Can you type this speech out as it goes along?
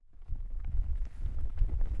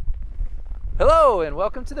Hello and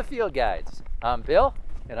welcome to the Field Guides. I'm Bill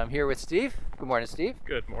and I'm here with Steve. Good morning, Steve.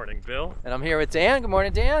 Good morning, Bill. And I'm here with Dan. Good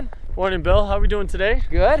morning, Dan. Morning, Bill. How are we doing today?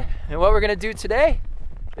 Good. And what we're going to do today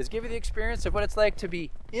is give you the experience of what it's like to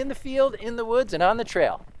be in the field, in the woods, and on the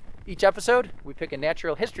trail. Each episode, we pick a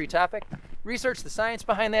natural history topic, research the science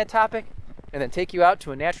behind that topic, and then take you out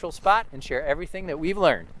to a natural spot and share everything that we've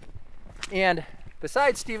learned. And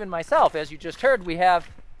besides Steve and myself, as you just heard, we have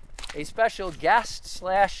a special guest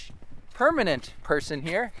 / permanent person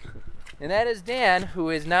here, and that is Dan,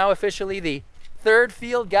 who is now officially the third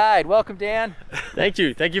field guide. Welcome, Dan. Thank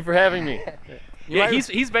you. Thank you for having me. Yeah,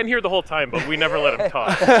 he's been here the whole time, but we never let him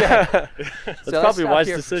talk. That's probably a wise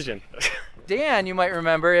decision. Dan, you might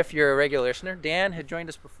remember if you're a regular listener, Dan had joined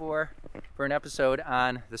us before for an episode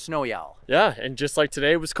on the snowy owl. Yeah, and just like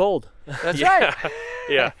today, it was cold. That's right.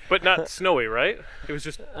 Yeah, but not snowy, right? It was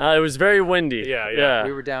just... It was very windy. Yeah.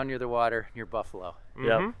 We were down near the water, near Buffalo.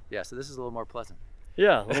 Yep. Yeah, so this is a little more pleasant.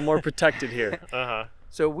 Yeah, a little more protected here. Uh-huh.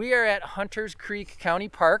 So we are at Hunters Creek County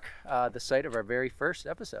Park, the site of our very first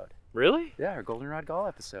episode. Really? Yeah, our Goldenrod Gull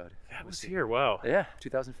episode. That was here, wow. Yeah,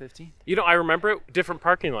 2015. You know, I remember it, different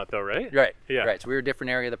parking lot though, right? Right, Yeah. right. So we were a different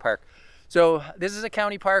area of the park. So this is a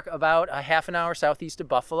county park about a half an hour southeast of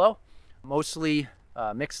Buffalo, mostly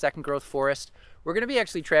mixed second growth forest. We're going to be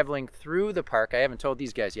actually traveling through the park. I haven't told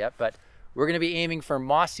these guys yet, but we're going to be aiming for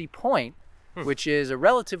Mossy Point, which is a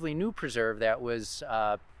relatively new preserve that was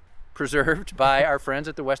preserved by our friends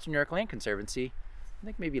at the Western New York Land Conservancy, I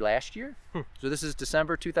think maybe last year. So this is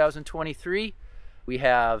December 2023. We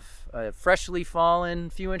have a freshly fallen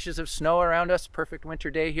few inches of snow around us, perfect winter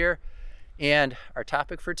day here. And our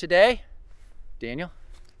topic for today, Daniel?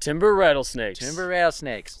 Timber rattlesnakes. Timber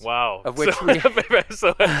rattlesnakes. Wow. Of which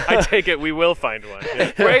so I take it we will find one.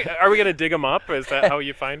 Yeah. Right? Are we going to dig them up? Is that how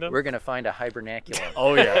you find them? We're going to find a hibernaculum.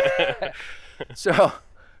 Oh, yeah. So,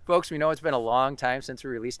 folks, we know it's been a long time since we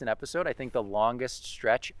released an episode. I think the longest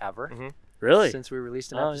stretch ever. Really? Since we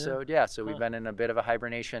released an Oh, yeah. episode. Yeah, so we've been in a bit of a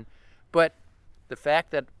hibernation. But the fact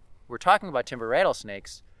that we're talking about timber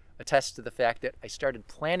rattlesnakes attests to the fact that I started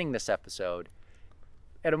planning this episode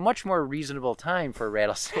at a much more reasonable time for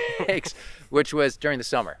rattlesnakes, which was during the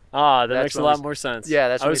summer. That That's makes a when lot we- more sense. Yeah,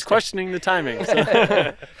 that's I when was we- questioning the timing.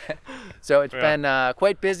 So. So it's been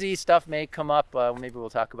quite busy. Stuff may come up. Maybe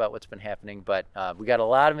we'll talk about what's been happening. But we got a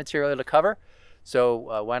lot of material to cover.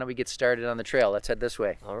 So why don't we get started on the trail? Let's head this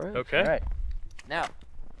way. All right. Okay. All right. Now,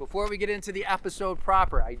 before we get into the episode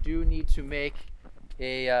proper, I do need to make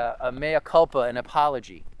a mea culpa, an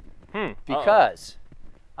apology. Because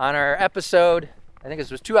on our episode, I think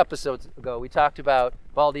this was 2 episodes ago, we talked about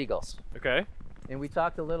bald eagles. Okay. And we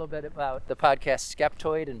talked a little bit about the podcast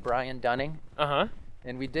Skeptoid and Brian Dunning. Uh-huh.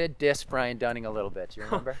 And we did diss Brian Dunning a little bit. Do you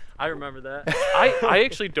remember? I remember that. I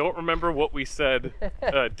actually don't remember what we said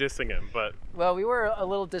dissing him, but... Well, we were a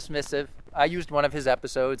little dismissive. I used one of his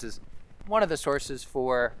episodes as one of the sources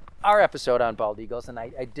for our episode on bald eagles, and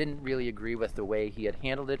I didn't really agree with the way he had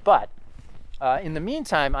handled it. But in the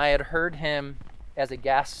meantime, I had heard him as a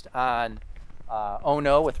guest on Oh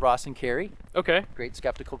No with Ross and Carey, Okay. great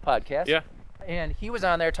skeptical podcast. Yeah. And he was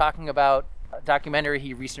on there talking about a documentary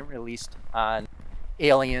he recently released on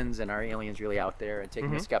aliens and are aliens really out there, and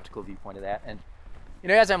taking a skeptical viewpoint of that. And, you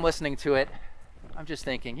know, as I'm listening to it, I'm just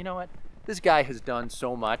thinking, you know what? This guy has done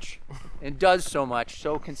so much and does so much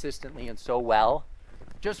so consistently and so well,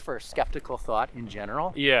 just for skeptical thought in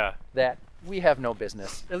general, Yeah. that we have no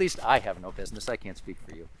business, at least I have no business, I can't speak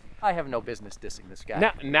for you, I have no business dissing this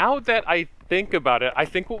guy. Now that I think about it, I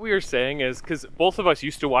think what we were saying is, because both of us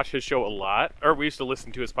used to watch his show a lot, or we used to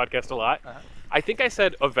listen to his podcast a lot. I think I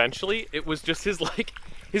said eventually it was just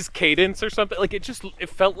his cadence or something. Like it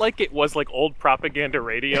felt like it was like old propaganda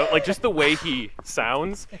radio, like just the way he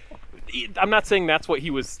sounds. I'm not saying that's what he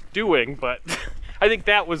was doing, but I think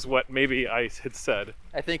that was what maybe I had said.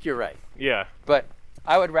 I think you're right. Yeah. But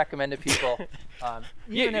I would recommend to people,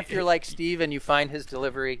 even if you're like Steve and you find his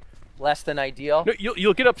delivery less than ideal, No,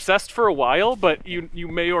 you'll get obsessed for a while, but you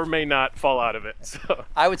may or may not fall out of it. So.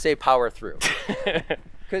 I would say power through.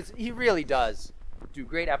 Because he really does do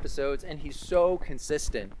great episodes, and he's so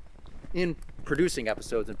consistent in producing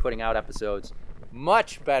episodes and putting out episodes,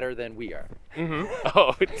 much better than we are.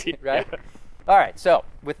 Oh, Right? Yeah. All right, so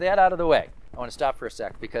with that out of the way, I want to stop for a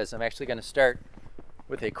sec because I'm actually going to start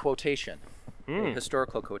with a quotation, a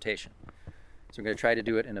historical quotation. So I'm going to try to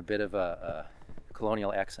do it in a bit of a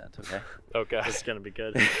colonial accent, okay? Okay. This is going to be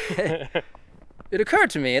good. It occurred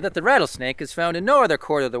to me that the rattlesnake is found in no other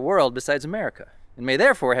quarter of the world besides America, and may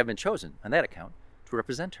therefore have been chosen, on that account, to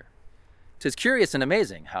represent her. 'Tis curious and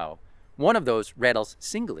amazing how one of those rattles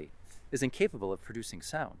singly is incapable of producing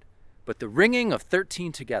sound, but the ringing of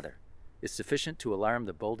 13 together is sufficient to alarm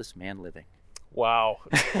the boldest man living. Wow.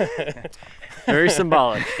 Very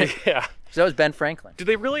symbolic. Yeah. So that was Ben Franklin. Do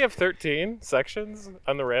they really have 13 sections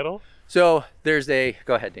on the rattle? So there's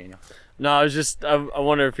go ahead, Daniel. No, I was just, I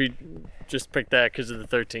wonder if you just picked that because of the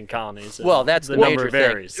 13 colonies. and Well, that's the the number major thing.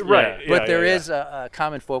 varies. Right. Yeah. But there is a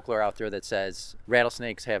common folklore out there that says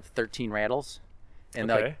rattlesnakes have 13 rattles. And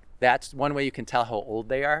Okay. that's one way you can tell how old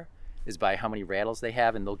they are is by how many rattles they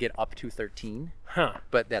have, and they'll get up to 13. Huh.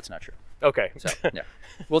 But that's not true. Okay. So, yeah.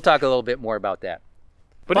 We'll talk a little bit more about that.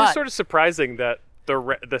 But it's sort of surprising that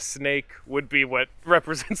the snake would be what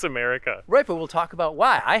represents America. Right, but we'll talk about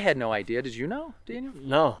why. I had no idea. Did you know, Daniel?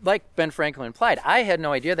 No. Like Ben Franklin implied, I had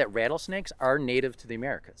no idea that rattlesnakes are native to the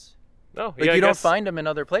Americas. No, Like you don't find them in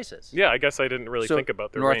other places. Yeah, I guess I didn't really think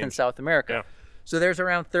about their North range. and South America. Yeah. So there's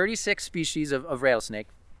around 36 species of rattlesnake.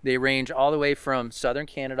 They range all the way from southern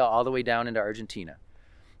Canada all the way down into Argentina.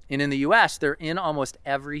 And in the U.S., they're in almost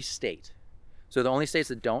every state. So the only states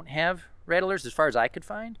that don't have rattlers, as far as I could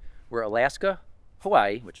find, were Alaska,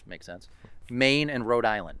 Hawaii, which makes sense, Maine, and Rhode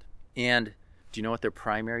Island. And do you know what their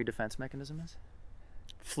primary defense mechanism is?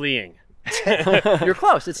 Fleeing. You're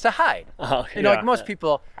close. It's to hide. Oh, You know, like yeah. most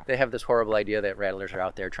people, they have this horrible idea that rattlers are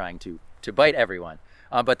out there trying to bite everyone.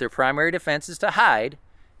 But their primary defense is to hide,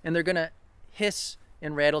 and they're going to hiss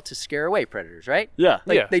and rattle to scare away predators, right? Yeah.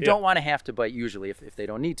 Like Yeah, they yeah. don't want to have to bite usually if they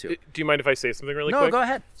don't need to. Do you mind if I say something really No, quick? go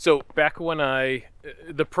ahead. So back when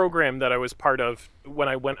the program that I was part of when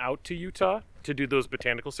I went out to Utah to do those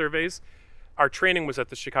botanical surveys, our training was at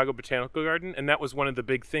the Chicago Botanical Garden, and that was one of the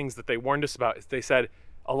big things that they warned us about. Is they said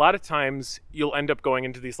a lot of times you'll end up going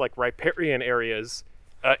into these like riparian areas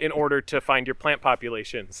in order to find your plant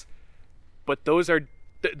populations, but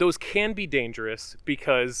those can be dangerous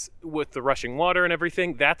because with the rushing water and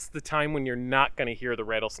everything, that's the time when you're not going to hear the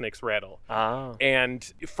rattlesnakes rattle. Ah. And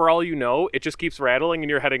for all you know, it just keeps rattling and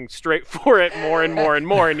you're heading straight for it more and more and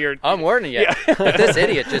more. And you're, I'm warning you. But this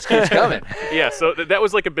idiot just keeps coming. yeah, so that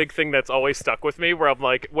was like a big thing that's always stuck with me where I'm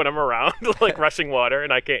like, when I'm around like rushing water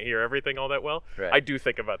and I can't hear everything all that well, Right. I do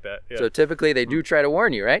think about that. Yeah. So typically they do try to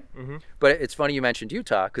warn you, right? Mm-hmm. But it's funny you mentioned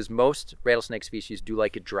Utah because most rattlesnake species do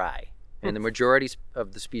like it dry. And the majority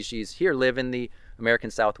of the species here live in the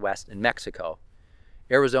American Southwest and Mexico.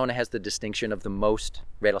 Arizona has the distinction of the most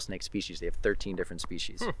rattlesnake species. They have 13 different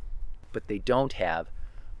species. But they don't have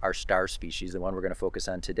our star species, the one we're going to focus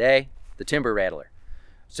on today, the timber rattler.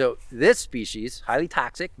 So this species, highly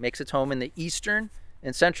toxic, makes its home in the eastern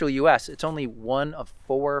and central U.S. It's only one of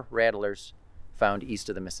 4 rattlers found east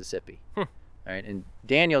of the Mississippi. All right, and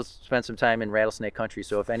Daniel's spent some time in rattlesnake country,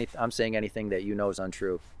 so if I'm saying anything that you know is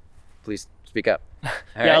untrue, please speak up. All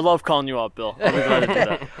Yeah, right? I love calling you out, Bill. I'll be glad to do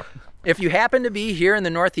that. If you happen to be here in the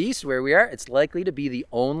Northeast where we are, it's likely to be the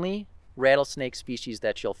only rattlesnake species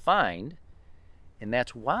that you'll find, and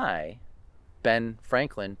that's why Ben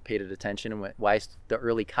Franklin paid it attention and why the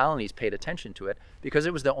early colonies paid attention to it, because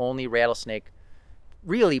it was the only rattlesnake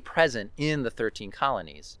really present in the 13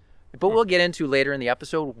 colonies. But we'll get into later in the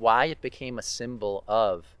episode why it became a symbol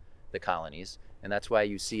of the colonies, and that's why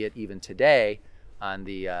you see it even today on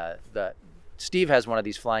the Steve has one of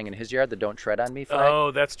these flying in his yard, the "Don't Tread on Me" flag.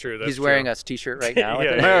 Oh, that's true. That's He's wearing true. a t-shirt right now. with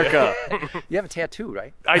Yeah, it. America. You have a tattoo,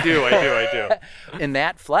 right? I do. And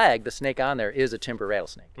that flag, the snake on there, is a timber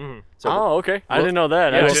rattlesnake. So, Oh, okay. I didn't know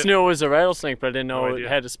that. Yeah, I I just did- knew it was a rattlesnake, but I didn't know No it idea.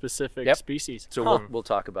 had a specific Yep. species. so Huh. we'll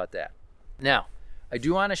talk about that. Now, I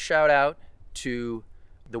do want to shout out to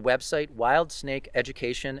the website Wild Snake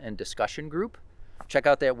Education and Discussion Group. Check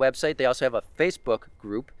out that website. They also have a Facebook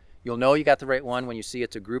group. You'll know you got the right one when you see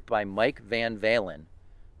it's a group by Mike Van Valen,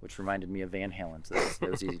 which reminded me of Van Halen, so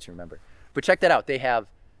that was easy to remember. But check that out. They have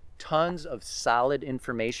tons of solid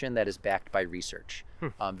information that is backed by research.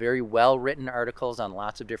 Very well-written articles on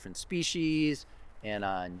lots of different species and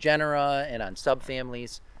on genera and on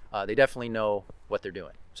subfamilies. They definitely know what they're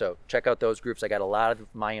doing. So check out those groups. I got a lot of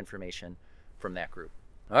my information from that group.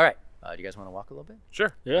 All right. Do you guys want to walk a little bit?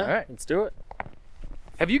 Sure. Yeah, All right. let's do it.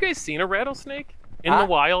 Have you guys seen a rattlesnake in Ah. the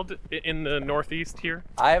wild in the Northeast here?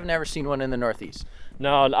 I have never seen one in the Northeast.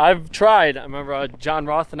 No, I've tried. I remember John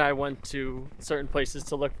Roth and I went to certain places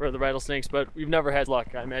to look for the rattlesnakes, but we've never had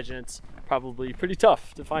luck. I imagine it's probably pretty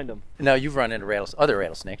tough to find them. Now, you've run into other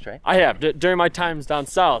rattlesnakes, right? I have. During my times down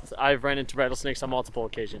south, I've ran into rattlesnakes on multiple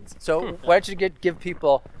occasions. So why don't you give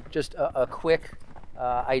people just a quick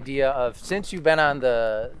idea of, since you've been on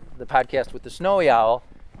the podcast with the snowy owl,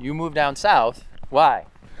 you moved down south. Why?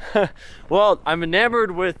 Well, I'm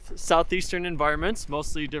enamored with southeastern environments,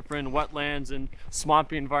 mostly different wetlands and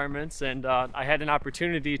swampy environments, and I had an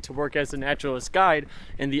opportunity to work as a naturalist guide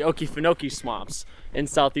in the Okefenokee swamps in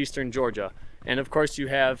southeastern Georgia. And of course, you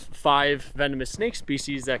have 5 venomous snake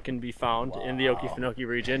species that can be found in the Okefenokee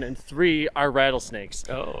region, and 3 are rattlesnakes.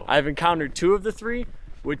 Oh. I've encountered 2 of the 3,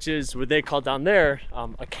 which is what they call down there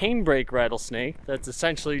a canebrake rattlesnake. That's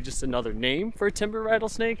essentially just another name for a timber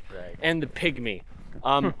rattlesnake, Right. and the pygmy.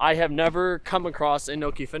 I have never come across in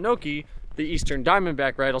Okefenokee the eastern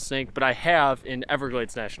diamondback rattlesnake, but I have in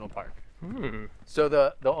Everglades National Park. So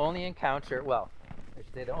the only encounter, well, I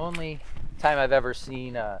should say the only time I've ever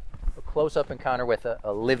seen a close-up encounter with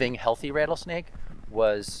a living, healthy rattlesnake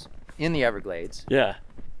was in the Everglades. Yeah.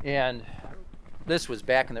 And this was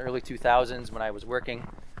back in the early 2000s when I was working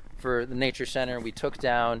for the Nature Center. We took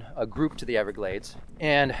down a group to the Everglades.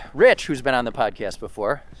 And Rich, who's been on the podcast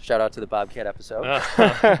before, shout out to the Bobcat episode,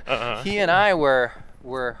 he and I were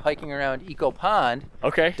hiking around Eco Pond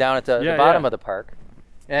Okay. down at the bottom of the park.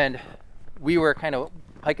 And we were kind of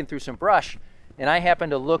hiking through some brush. And I happened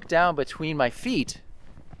to look down between my feet,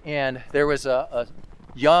 and there was a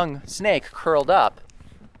young snake curled up.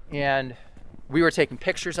 And we were taking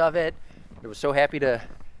pictures of it. I was so happy to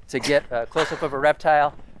get a close-up of a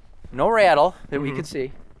reptile. No rattle that we could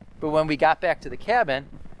see. But when we got back to the cabin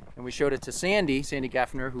and we showed it to Sandy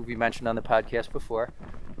Gaffner, who we mentioned on the podcast before,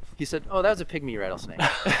 he said, "Oh, that was a pygmy rattlesnake."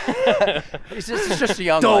 It's just a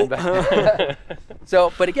young one.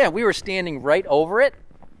 But again, we were standing right over it,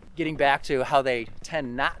 getting back to how they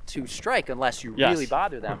tend not to strike unless you really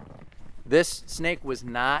bother them. This snake was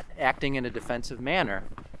not acting in a defensive manner.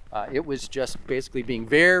 It was just basically being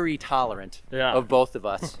very tolerant of both of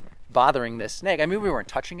us bothering this snake. I mean, we weren't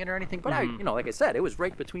touching it or anything, but I, like I said, it was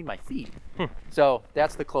right between my feet. So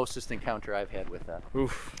that's the closest encounter I've had with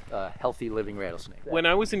a healthy living rattlesnake. When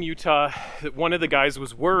I was in Utah, one of the guys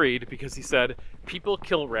was worried because he said people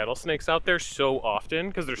kill rattlesnakes out there so often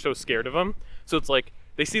because they're so scared of them. So it's like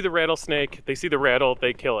they see the rattlesnake, they see the rattle,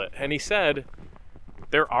 they kill it. And he said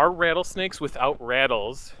there are rattlesnakes without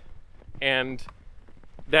rattles, and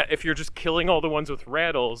that if you're just killing all the ones with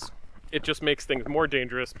rattles, it just makes things more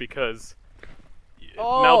dangerous because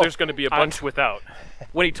now there's going to be a bunch without.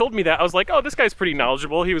 When he told me that, I was like, oh, this guy's pretty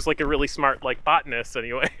knowledgeable. He was like a really smart botanist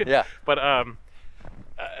anyway. Yeah. But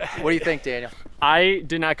what do you think, Daniel? I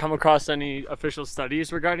did not come across any official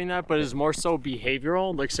studies regarding that, but it's more so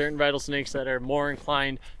behavioral, like certain rattlesnakes that are more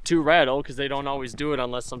inclined to rattle because they don't always do it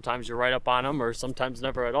unless sometimes you're right up on them or sometimes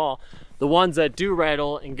never at all. The ones that do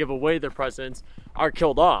rattle and give away their presence are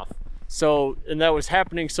killed off. So, and that was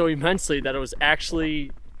happening so immensely that it was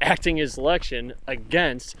actually acting as selection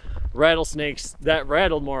against rattlesnakes that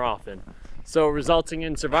rattled more often. So resulting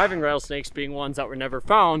in surviving rattlesnakes being ones that were never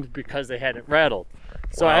found because they hadn't rattled.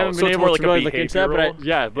 So I haven't been able to really look into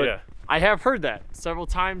that, but I have heard that several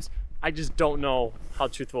times. I just don't know how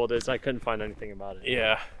truthful it is. I couldn't find anything about it.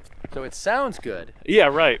 yeah. So it sounds good, Yeah,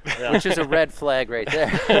 right. which is a red flag right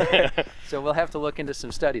there. So we'll have to look into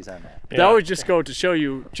some studies on that. That would just go to show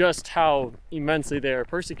you just how immensely they are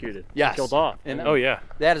persecuted, and killed off. And Oh, yeah.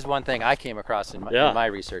 that is one thing I came across in my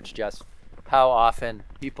research, just how often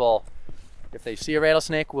people, if they see a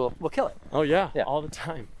rattlesnake, will kill it. Oh yeah, all the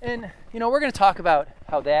time. And, we're going to talk about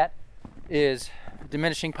how that is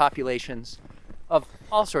diminishing populations of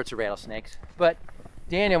all sorts of rattlesnakes. But,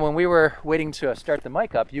 Daniel, when we were waiting to start the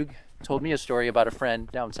mic up, you told me a story about a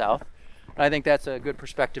friend down south. And I think that's a good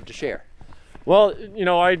perspective to share. Well,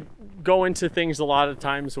 I go into things a lot of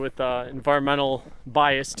times with environmental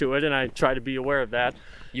bias to it, and I try to be aware of that.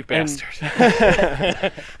 You bastard.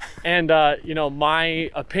 And,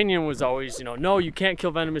 my opinion was always, no, you can't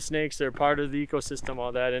kill venomous snakes. They're part of the ecosystem,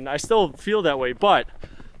 all that. And I still feel that way. But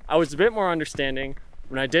I was a bit more understanding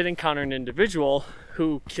when I did encounter an individual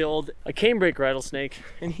who killed a canebrake rattlesnake.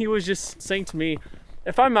 And he was just saying to me,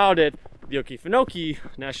 if I'm out at the Okefenokee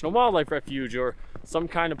National Wildlife Refuge or some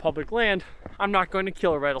kind of public land, I'm not going to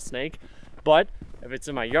kill a rattlesnake. But if it's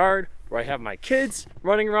in my yard where I have my kids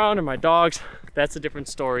running around and my dogs, that's a different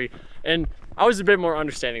story. And I was a bit more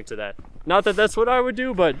understanding to that. Not that that's what I would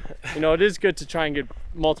do, but it is good to try and get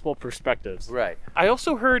multiple perspectives. Right. I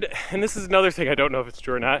also heard, and this is another thing, I don't know if it's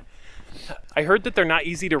true or not, I heard that they're not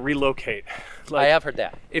easy to relocate. I have heard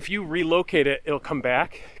that. If you relocate it, it'll come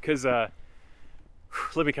back, because, let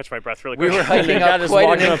me catch my breath really quick. We were hiking up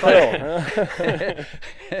quite an uphill.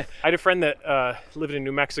 I had a friend that lived in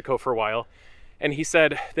New Mexico for a while, and he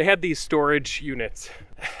said they had these storage units,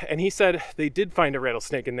 and he said they did find a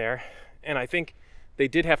rattlesnake in there, and I think they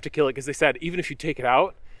did have to kill it because they said even if you take it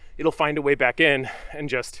out, it'll find a way back in and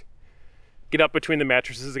just get up between the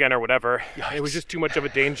mattresses again or whatever. Yikes. It was just too much of a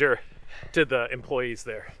danger to the employees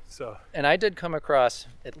there. So. And I did come across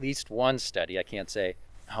at least one study, I can't say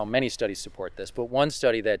how many studies support this, but one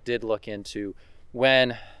study that did look into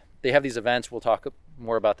when they have these events, we'll talk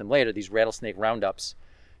more about them later, these rattlesnake roundups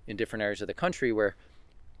in different areas of the country where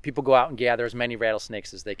people go out and gather as many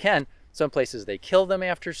rattlesnakes as they can. Some places they kill them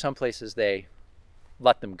after, some places they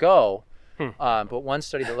let them go. But one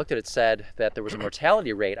study that looked at it said that there was a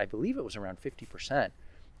mortality rate, I believe it was around 50%,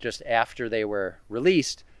 just after they were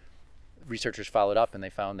released. Researchers followed up and they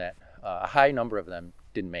found that a high number of them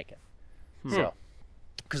didn't make it. So,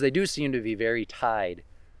 because they do seem to be very tied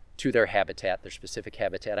to their habitat, their specific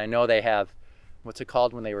habitat. I know they have, what's it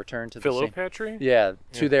called when they return to the Philopatry?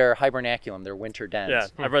 to their hibernaculum, their winter dens. Yeah,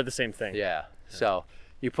 I've read the same thing. Yeah. So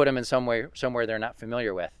you put them in somewhere they're not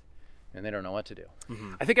familiar with, and they don't know what to do.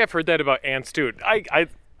 I think I've heard that about ants too.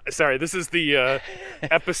 Sorry, this is the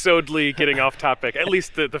episodely getting off topic, at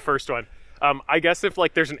least the first one. I guess if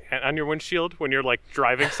like there's an ant on your windshield when you're like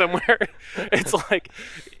driving somewhere, it's like,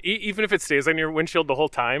 even if it stays on your windshield the whole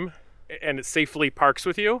time and it safely parks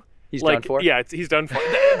with you, He's like, done for? Yeah, he's done for.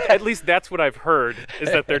 At least that's what I've heard, is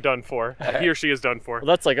that they're done for. He or she is done for. Well,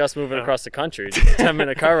 that's like us moving across the country. Just a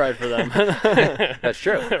 10-minute car ride for them. That's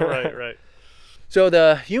true. Right.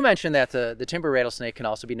 So you mentioned that the timber rattlesnake can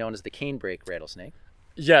also be known as the canebrake rattlesnake.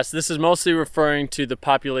 Yes, this is mostly referring to the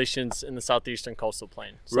populations in the southeastern coastal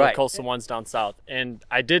plain. So Right. the coastal ones down south. And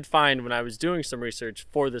I did find when I was doing some research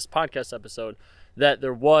for this podcast episode that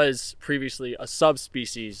there was previously a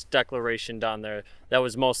subspecies declaration down there that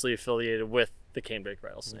was mostly affiliated with the canebrake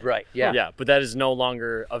rattlesnake. Right. Yeah. Yeah, but that is no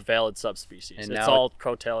longer a valid subspecies. And It's now all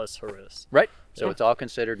Crotalus horridus. Right. So it's all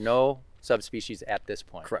considered no subspecies at this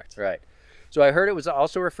point. Correct. Right. So I heard it was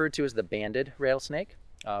also referred to as the banded rattlesnake,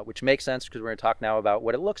 which makes sense because we're going to talk now about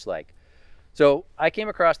what it looks like. So I came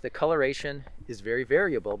across the coloration is very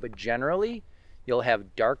variable, but generally you'll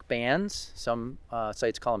have dark bands, some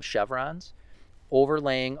sites call them chevrons,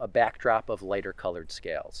 overlaying a backdrop of lighter colored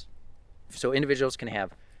scales. So individuals can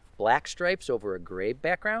have black stripes over a gray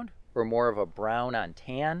background or more of a brown on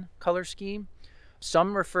tan color scheme.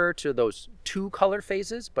 Some refer to those 2 color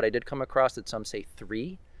phases, but I did come across that some say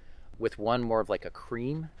 3, with one more of like a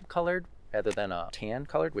cream colored rather than a tan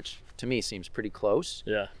colored, which to me seems pretty close.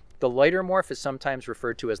 Yeah. The lighter morph is sometimes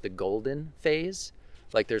referred to as the golden phase.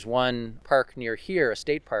 Like there's one park near here, a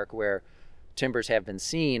state park, where timbers have been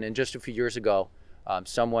seen, and just a few years ago,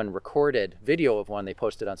 someone recorded video of one, they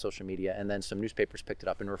posted on social media, and then some newspapers picked it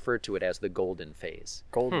up and referred to it as the golden phase.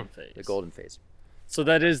 Golden phase. The golden phase. So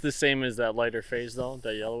that is the same as that lighter phase, though,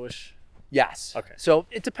 that yellowish? Yes. Okay. So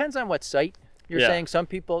it depends on what site you're Yeah. saying. Some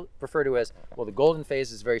people refer to it as, well, the golden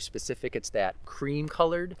phase is very specific. It's that cream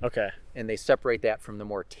colored, Okay. and they separate that from the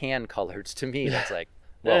more tan coloreds. To me, that's like,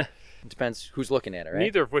 well, it depends who's looking at it, right?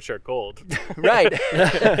 Neither of which are gold. Right.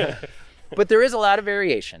 But there is a lot of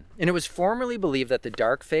variation. And it was formerly believed that the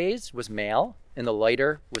dark phase was male and the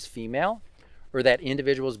lighter was female, or that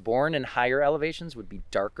individuals born in higher elevations would be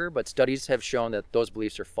darker, but studies have shown that those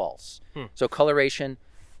beliefs are false. So coloration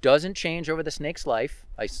doesn't change over the snake's life.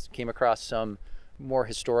 I came across some more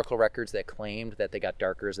historical records that claimed that they got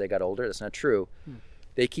darker as they got older. That's not true.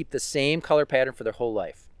 They keep the same color pattern for their whole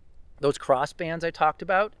life. Those cross bands I talked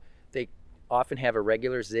about, they often have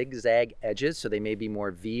irregular zigzag edges, so they may be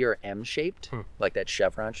more V or M shaped, like that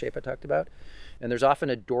chevron shape I talked about. And there's often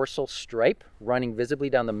a dorsal stripe running visibly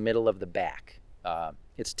down the middle of the back.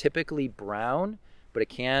 It's typically brown, but it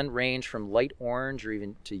can range from light orange or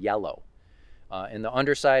even to yellow. And the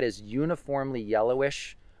underside is uniformly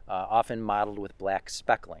yellowish, often mottled with black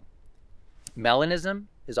speckling. Melanism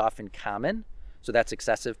is often common, so that's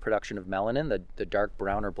excessive production of melanin, the dark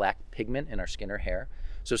brown or black pigment in our skin or hair.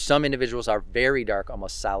 So some individuals are very dark,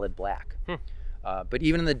 almost solid black. But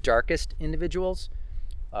even in the darkest individuals,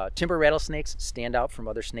 timber rattlesnakes stand out from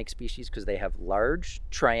other snake species because they have large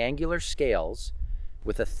triangular scales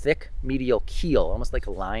with a thick medial keel, almost like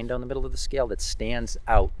a line down the middle of the scale that stands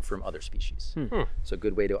out from other species. So a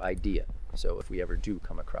good way to ID it. So if we ever do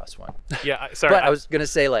come across one. Yeah, sorry. But I was going to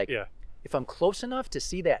say, like, Yeah. if I'm close enough to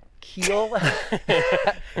see that keel,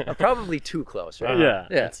 I'm probably too close, right? Yeah.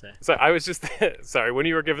 Yeah. I'd say. So I was just sorry, when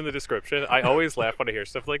you were given the description, I always laugh when I hear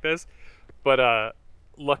stuff like this. But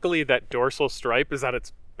luckily that dorsal stripe is on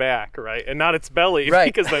its back, right? And not its belly,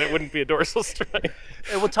 Right. because then it wouldn't be a dorsal stripe.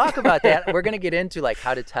 And we'll talk about that. We're going to get into like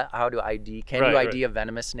how to ID. Can you Right, ID a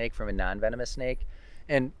venomous snake from a non-venomous snake?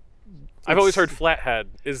 And I've always heard flathead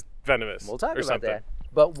is venomous. we'll talk or about something. that.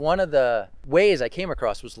 But one of the ways I came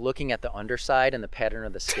across was looking at the underside and the pattern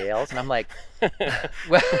of the scales, and I'm like,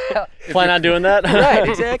 well, Plan on doing that? right,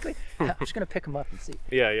 exactly. I'm just going to pick them up and see.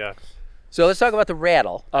 Yeah. So let's talk about the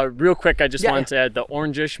rattle. Real quick, I just Yeah, wanted to add the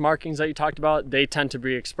orangish markings that you talked about. They tend to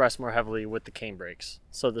be expressed more heavily with the canebrakes.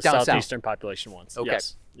 So the Down south. southeastern population ones. Okay.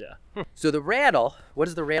 Yes. Yeah. So the rattle, what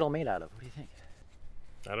is the rattle made out of? What do you think?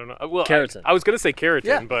 I don't know. Well, Keratin. I was going to say keratin,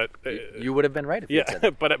 Yeah. but You would have been right if you had said yeah,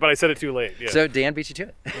 that. but I said it too late. Yeah. So Dan beat you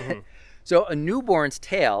to it. So a newborn's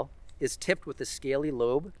tail is tipped with a scaly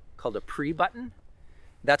lobe called a pre-button.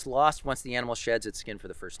 That's lost once the animal sheds its skin for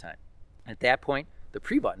the first time. At that point, the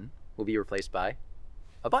pre-button will be replaced by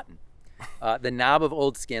a button. The knob of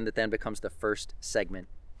old skin that then becomes the first segment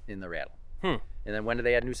in the rattle. And then when do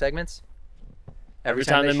they add new segments? Every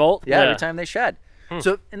time they molt? Yeah, Yeah. every time they shed.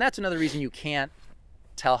 So, and that's another reason you can't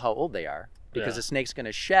tell how old they are, because Yeah. a snake's going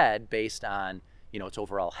to shed based on, its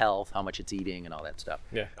overall health, how much it's eating, and all that stuff.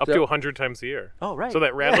 Yeah, up So- to 100 times a year. Oh, right. So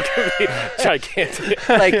that rattle can be gigantic.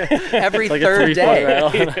 Like every Like a third 3-foot day.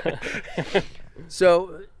 rattle.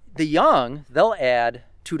 So the young, they'll add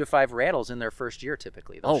 2 to 5 rattles in their first year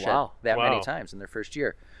typically. They'll Oh, shed wow. that many Wow. times in their first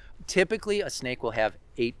year. Typically, a snake will have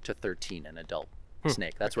 8 to 13, an adult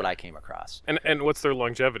snake. That's what I came across. And what's their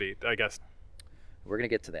longevity, I guess? We're going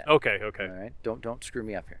to get to that. Okay. All right? Don't screw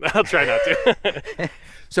me up here. I'll try not to.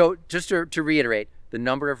 So just to reiterate, the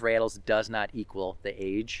number of rattles does not equal the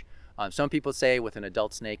age. Some people say with an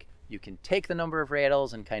adult snake, you can take the number of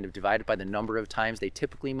rattles and kind of divide it by the number of times they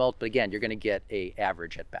typically molt. But again, you're going to get a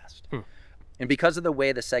average at best. And because of the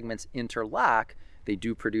way the segments interlock, they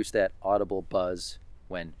do produce that audible buzz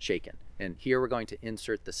when shaken. And here we're going to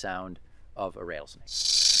insert the sound of a rattlesnake. Okay.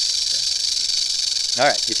 All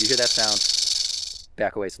right, if you hear that sound,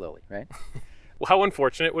 back away slowly, right? Well, how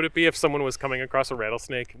unfortunate would it be if someone was coming across a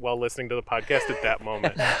rattlesnake while listening to the podcast at that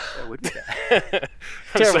moment? That would be that.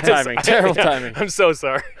 Terrible timing. I'm so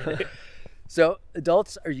sorry. So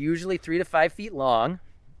adults are usually 3 to 5 feet long.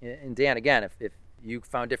 And Dan, again, if you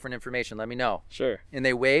found different information, let me know. Sure. And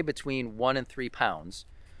they weigh between 1 and 3 pounds,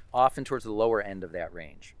 often towards the lower end of that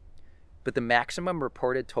range. But the maximum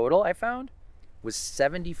reported total I found was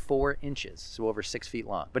 74 inches, so over 6 feet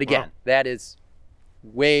long. But again, Wow. that is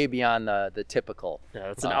way beyond the typical. Yeah,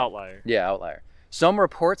 that's an outlier. Yeah, outlier. Some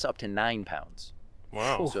reports up to 9 pounds.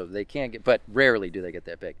 Wow. So they can't get, but rarely do they get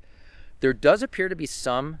that big. There does appear to be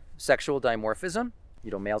some sexual dimorphism,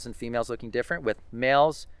 males and females looking different, with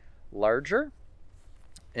males larger.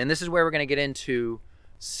 And this is where we're going to get into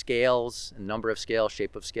scales, number of scales,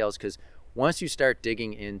 shape of scales, because once you start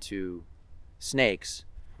digging into snakes,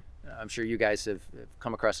 I'm sure you guys have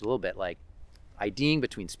come across it a little bit, like IDing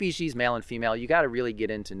between species, male and female, you got to really get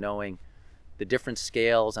into knowing the different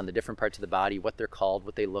scales on the different parts of the body, what they're called,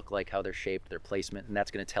 what they look like, how they're shaped, their placement, and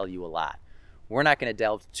that's going to tell you a lot. We're not going to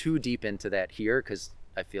delve too deep into that here because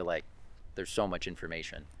I feel like there's so much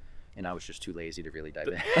information, and I was just too lazy to really dive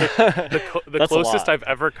in. The That's a closest lot. I've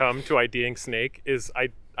ever come to IDing snake is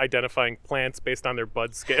identifying plants based on their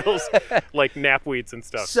bud scales, like knapweeds and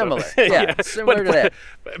stuff. Similar, So, yeah, similar to that.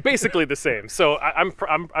 but basically the same. So I'm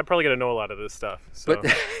probably gonna know a lot of this stuff. So.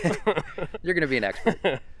 But you're going to be an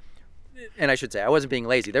expert. And I should say, I wasn't being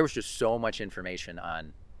lazy. There was just so much information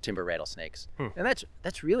on timber rattlesnakes. And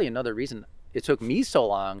that's really another reason it took me so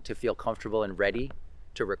long to feel comfortable and ready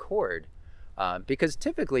to record. Because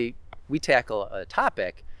typically we tackle a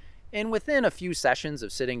topic, and within a few sessions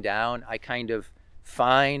of sitting down, I kind of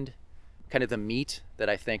find kind of the meat that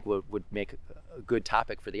I think would make a good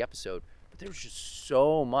topic for the episode. But there's just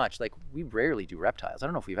so much. Like, we rarely do reptiles. I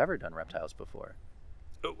don't know if we've ever done reptiles before.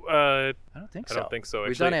 I I don't think so. I don't think so,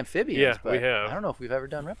 We've actually. done amphibians, Yeah, but we have. I don't know if we've ever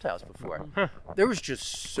done reptiles before. There was just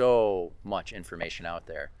so much information out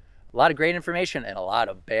there. A lot of great information and a lot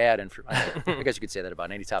of bad information. I guess you could say that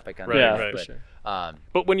about any topic on Right, the Yeah, internet, for but, sure.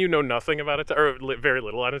 But when you know nothing about it, or very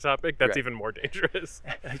little on a topic, that's Right. even more dangerous.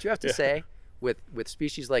 I do have to say, with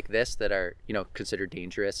species like this that are considered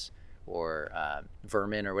dangerous or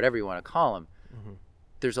vermin or whatever you want to call them,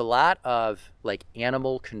 there's a lot of like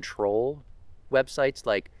animal control websites,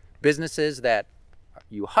 like businesses that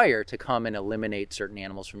you hire to come and eliminate certain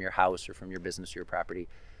animals from your house or from your business or your property,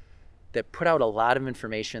 that put out a lot of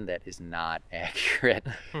information that is not accurate.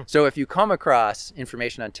 So if you come across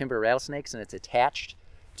information on timber rattlesnakes and it's attached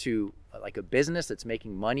to like a business that's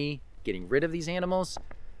making money getting rid of these animals,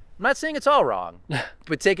 I'm not saying it's all wrong,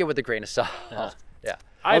 but take it with a grain of salt. Yeah.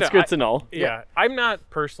 That's good to know. Yeah, I'm not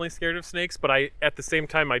personally scared of snakes, but at the same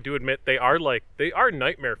time I do admit they are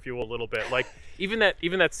nightmare fuel a little bit. Like even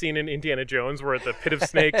that scene in Indiana Jones where the pit of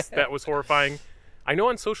snakes, that was horrifying. I know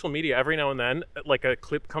on social media every now and then like a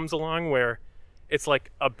clip comes along where it's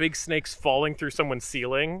like a big snake's falling through someone's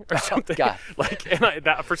ceiling or something. God. Like, and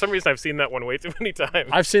that for some reason I've seen that one way too many times.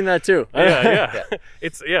 I've seen that too. Yeah.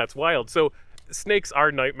 It's wild. So snakes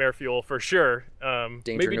are nightmare fuel for sure. Danger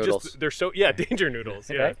maybe noodles. just they're so danger noodles.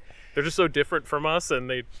 Yeah, Right. They're just so different from us, and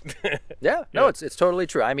they. Yeah, no, it's totally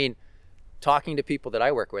true. I mean, talking to people that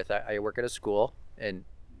I work with, I work at a school, and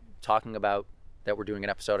talking about that we're doing an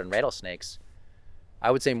episode on rattlesnakes,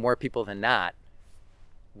 I would say more people than not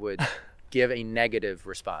would give a negative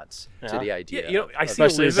response to the idea. Yeah, I see a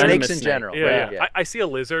Especially lizard. snakes in snake. general. Yeah, Right? I see a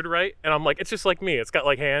lizard, right? And I'm like, it's just like me. It's got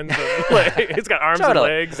like hands, and, like, it's got arms Totally.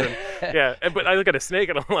 and legs, and but I look at a snake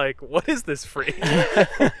and I'm like, what is this freak?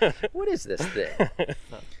 What is this thing?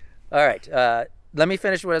 All right. Let me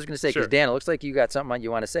finish what I was going to say, because Sure. Dan, it looks like you got something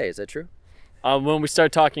you want to say. Is that true? When we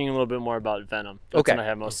start talking a little bit more about venom, that's Okay. when I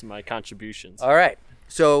have most of my contributions. All right.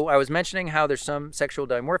 So I was mentioning how there's some sexual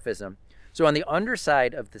dimorphism. So on the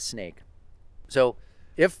underside of the snake, so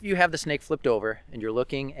if you have the snake flipped over and you're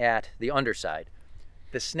looking at the underside,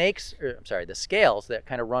 the scales that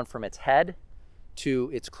kind of run from its head to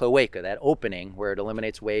its cloaca, that opening where it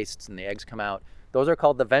eliminates wastes and the eggs come out, those are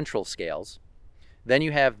called the ventral scales. Then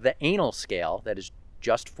you have the anal scale that is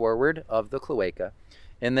just forward of the cloaca.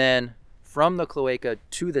 And then from the cloaca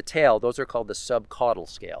to the tail, those are called the subcaudal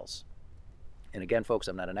scales. And again, folks,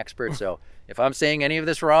 I'm not an expert, so if I'm saying any of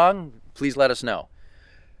this wrong, please let us know.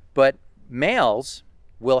 But males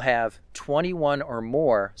will have 21 or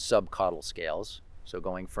more subcaudal scales, so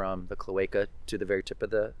going from the cloaca to the very tip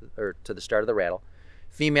of to the start of the rattle.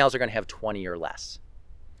 Females are going to have 20 or less.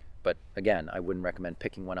 But again, I wouldn't recommend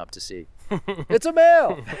picking one up to see. It's a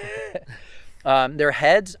male! Their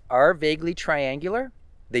heads are vaguely triangular.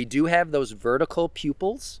 They do have those vertical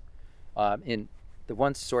pupils. In the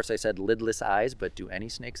one source I said lidless eyes, but do any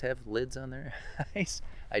snakes have lids on their eyes?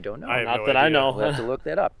 I don't know. I have Not no that I idea. know. We'll have to look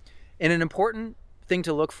that up. And an important thing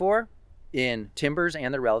to look for in timbers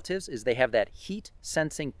and their relatives is they have that heat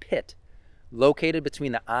sensing pit located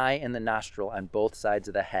between the eye and the nostril on both sides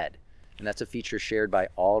of the head. And that's a feature shared by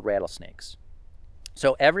all rattlesnakes.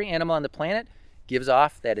 So every animal on the planet gives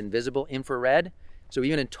off that invisible infrared. So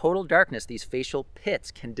even in total darkness, these facial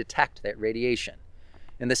pits can detect that radiation.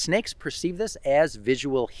 And the snakes perceive this as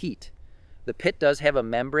visual heat. The pit does have a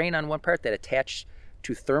membrane on one part that attaches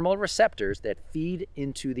to thermal receptors that feed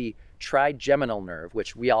into the trigeminal nerve,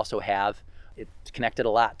 which we also have. It's connected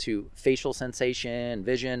a lot to facial sensation,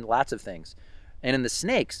 vision, lots of things. And in the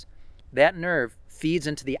snakes, that nerve feeds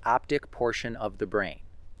into the optic portion of the brain.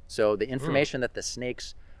 So the information that the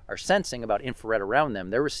snakes are sensing about infrared around them,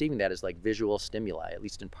 they're receiving that as like visual stimuli, at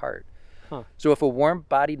least in part. So if a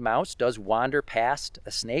warm-bodied mouse does wander past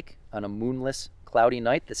a snake on a moonless, cloudy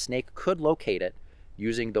night, the snake could locate it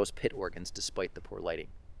using those pit organs despite the poor lighting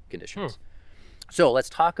conditions. So let's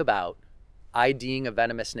talk about IDing a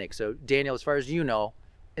venomous snake. So Daniel, as far as you know,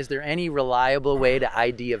 is there any reliable way to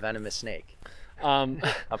ID a venomous snake? I'm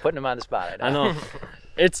putting him on the spot. I know.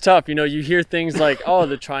 It's tough. You hear things like, oh,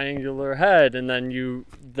 the triangular head, and then you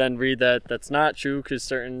then read that that's not true because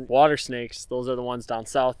certain water snakes, those are the ones down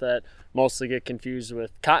south that mostly get confused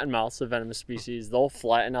with cottonmouths, a venomous species. They'll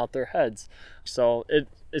flatten out their heads. So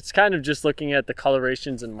it's kind of just looking at the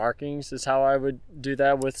colorations and markings is how I would do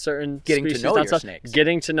that with certain Getting species to know down your south. snakes.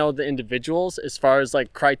 Getting to know the individuals as far as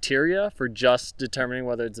like criteria for just determining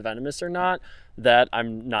whether it's venomous or not, that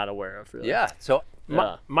I'm not aware of really. Yeah. So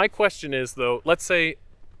My question is, though, let's say,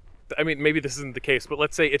 I mean, maybe this isn't the case, but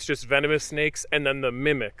let's say it's just venomous snakes and then the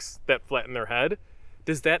mimics that flatten their head.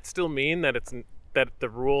 Does that still mean that that the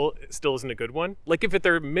rule still isn't a good one? Like if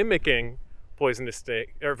they're mimicking poisonous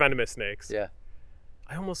snake or venomous snakes, yeah.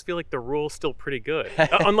 I almost feel like the rule's still pretty good,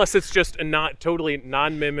 unless it's just a not totally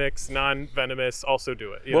non-mimics, non-venomous. Also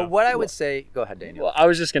do it. Well, what I would say, go ahead, Daniel. Well, I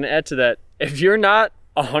was just going to add to that. If you're not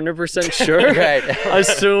 100% sure, Right.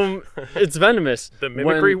 assume it's venomous. The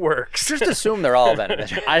mimicry When works. Just assume they're all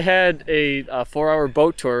venomous. I had a 4-hour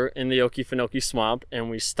boat tour in the Okefenokee Swamp, and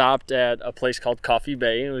we stopped at a place called Coffee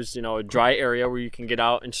Bay. It was, a dry area where you can get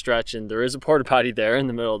out and stretch, and there is a porta potty there in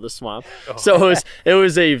the middle of the swamp. So it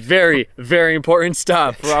was a very, very important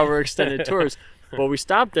stop for our extended tours. But we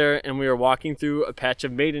stopped there and we were walking through a patch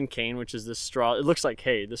of maiden cane, which is this straw. It looks like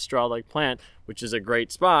hay, this straw-like plant, which is a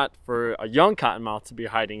great spot for a young cottonmouth to be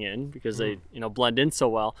hiding in because they, blend in so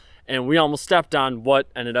well. And we almost stepped on what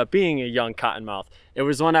ended up being a young cottonmouth. It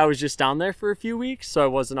was when I was just down there for a few weeks, so I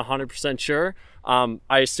wasn't 100% sure.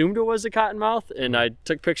 I assumed it was a cottonmouth, and I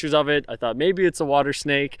took pictures of it. I thought maybe it's a water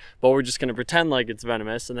snake, but we're just going to pretend like it's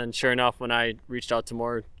venomous. And then sure enough, when I reached out to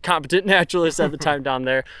more competent naturalists at the time down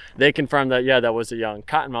there, they confirmed that, yeah, that was a young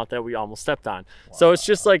cottonmouth that we almost stepped on. Wow. So it's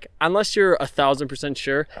just like, unless you're 1,000%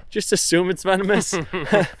 sure, just assume it's venomous.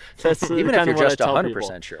 That's even if you're just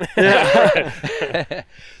 100% sure. Yeah.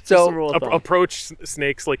 So approach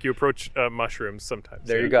snakes like you approach mushrooms sometimes.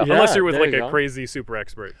 There you go. Yeah, unless you're with like you a go. crazy super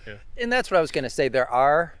expert. Yeah. And that's what I was going to say. There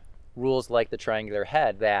are rules like the triangular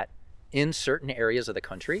head that in certain areas of the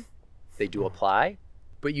country, they do apply,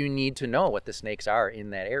 but you need to know what the snakes are in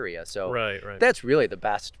that area. So Right. that's really the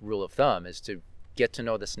best rule of thumb is to get to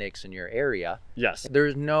know the snakes in your area. Yes.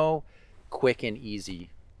 There's no quick and easy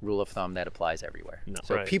rule of thumb that applies everywhere. No.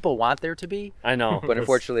 So Right. people want there to be, I know. but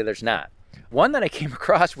unfortunately there's not. One that I came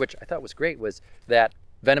across, which I thought was great, was that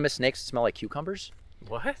venomous snakes smell like cucumbers.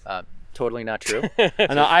 What? Totally not true.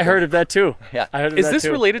 I know. I heard of that too. Yeah. I heard of Is that this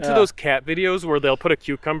too. related to Yeah. those cat videos where they'll put a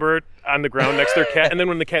cucumber on the ground next to their cat, and then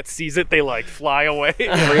when the cat sees it, they like fly away? Freak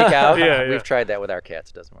out. Yeah, yeah. We've tried that with our cats.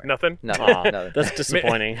 It doesn't work. Nothing? Nothing. Aw, Nothing. that's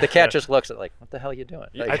disappointing. The cat just looks at like, what the hell are you doing?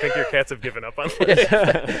 I Like- think your cats have given up on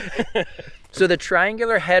life. So the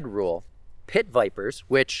triangular head rule, pit vipers,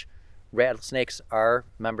 which rattlesnakes are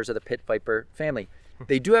members of the pit viper family,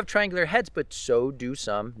 they do have triangular heads, but so do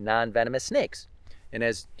some non-venomous snakes. And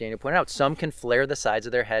as Daniel pointed out, some can flare the sides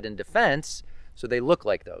of their head in defense, so they look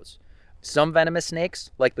like those. Some venomous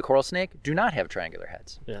snakes, like the coral snake, do not have triangular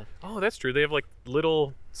heads. Yeah. Oh, that's true. They have like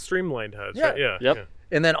little streamlined heads. Yeah. Right? Yeah. Yep. yeah.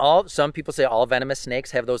 And then some people say all venomous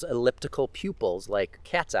snakes have those elliptical pupils like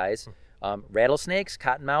cat's eyes. Rattlesnakes,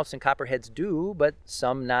 cottonmouths, and copperheads do, but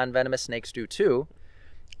some non-venomous snakes do too.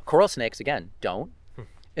 Coral snakes, again, don't.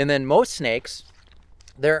 And then most snakes,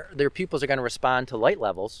 their pupils are going to respond to light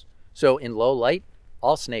levels. So in low light,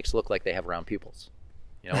 all snakes look like they have round pupils,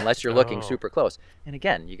 unless you're looking Oh. super close. And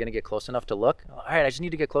again, you're going to get close enough to look. All right, I just need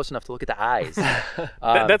to get close enough to look at the eyes.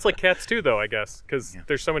 That's like cats too, though, I guess, because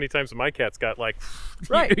there's so many times my cat's got like,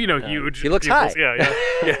 Right. huge. He looks pupils. high.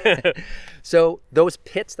 Yeah. So those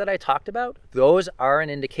pits that I talked about, those are an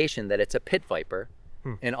indication that it's a pit viper,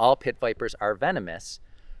 and all pit vipers are venomous.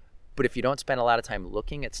 But if you don't spend a lot of time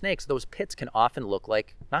looking at snakes, those pits can often look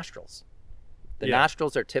like nostrils. The Yeah.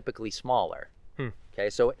 nostrils are typically smaller. Okay,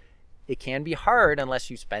 so it can be hard unless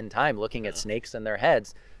you spend time looking at snakes and their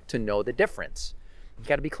heads to know the difference. You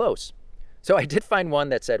got to be close. So I did find one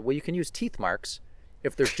that said, well, you can use teeth marks.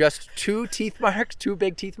 If there's just two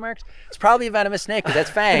big teeth marks, it's probably a venomous snake because that's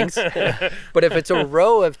fangs. But if it's a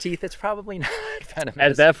row of teeth, it's probably not venomous.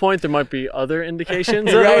 At that point, there might be other indications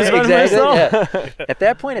that Right, it was venomous, exactly, though. yeah. At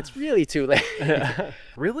that point, it's really too late.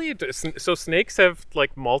 Really? So snakes have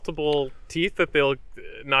like multiple teeth that they'll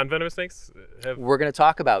non-venomous snakes have? We're going to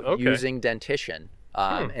talk about Okay. using dentition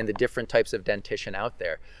and the different types of dentition out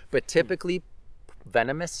there. But typically,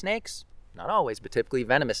 venomous snakes, not always, but typically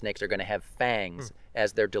venomous snakes are going to have fangs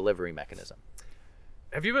as their delivery mechanism.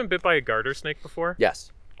 Have you been bit by a garter snake before? Yes.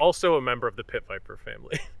 Also a member of the pit viper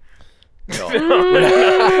family.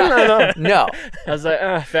 No. No. I was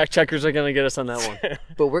like, fact checkers are going to get us on that one.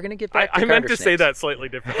 But we're going to get back to I meant garter to say snakes. that slightly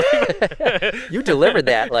differently. You delivered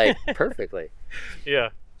that like perfectly. Yeah.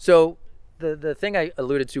 So the thing I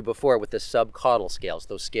alluded to before with the subcaudal scales,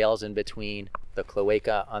 those scales in between the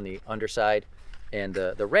cloaca on the underside and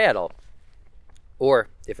the rattle, or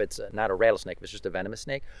if it's not a rattlesnake, if it's just a venomous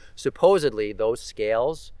snake, supposedly those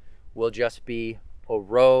scales will just be a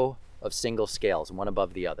row of single scales, one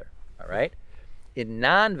above the other, all right? In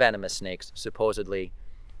non-venomous snakes, supposedly,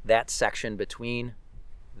 that section between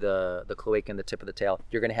the cloaca and the tip of the tail,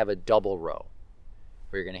 you're gonna have a double row,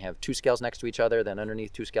 where you're gonna have two scales next to each other, then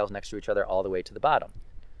underneath two scales next to each other, all the way to the bottom.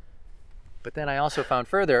 But then I also found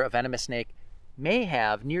further, a venomous snake may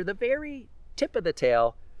have, near the very tip of the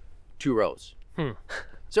tail, two rows.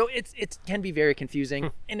 So it can be very confusing.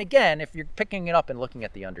 And again, if you're picking it up and looking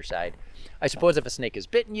at the underside, I suppose if a snake has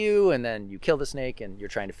bitten you and then you kill the snake and you're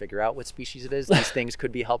trying to figure out what species it is, these things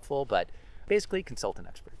could be helpful, but basically consult an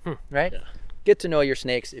expert, right? Yeah. Get to know your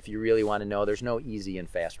snakes if you really want to know. There's no easy and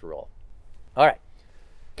fast rule. All right.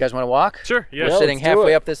 You guys want to walk? Sure. Yeah. We're sitting let's do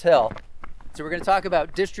halfway it. up this hill. So we're going to talk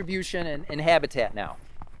about distribution and habitat now.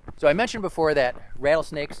 So I mentioned before that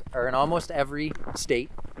rattlesnakes are in almost every state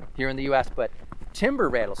here in the U.S., but timber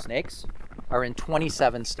rattlesnakes are in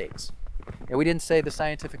 27 states. And we didn't say the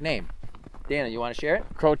scientific name. Dana, you want to share it?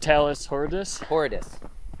 Crotalus horridus. Horridus.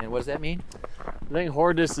 And what does that mean? I think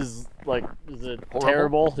horridus is like, is it Horrible?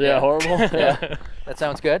 terrible? Yeah. Yeah, horrible. Yeah. That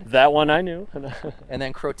sounds good. That one I knew. And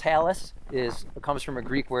then crotalus comes from a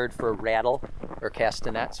Greek word for rattle or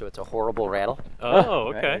castanet, so it's a horrible rattle. Oh,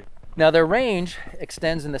 okay. Right. Now their range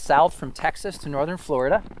extends in the south from Texas to northern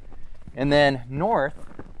Florida, and then north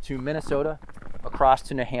to Minnesota, across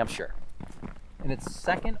to New Hampshire. And it's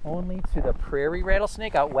second only to the prairie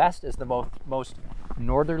rattlesnake out west as the most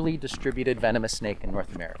northerly distributed venomous snake in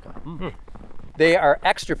North America. They are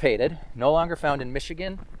extirpated, no longer found in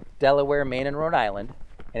Michigan, Delaware, Maine, and Rhode Island,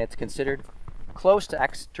 and it's considered close to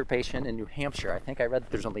extirpation in New Hampshire. I think I read that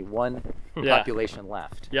there's only one Yeah. population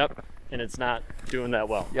left. Yep. And it's not doing that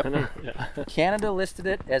well. Yep. Yeah. Canada listed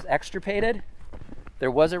it as extirpated.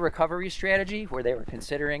 There was a recovery strategy where they were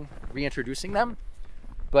considering reintroducing them,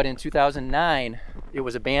 but in 2009 it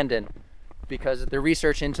was abandoned because the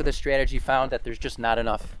research into the strategy found that there's just not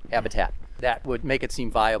enough habitat. that would make it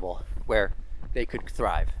seem viable where they could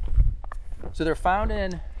thrive. So they're found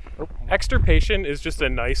in... Extirpation is just a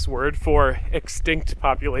nice word for extinct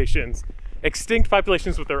populations. Extinct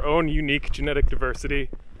populations with their own unique genetic diversity.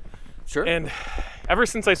 Sure. And ever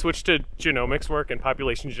since I switched to genomics work and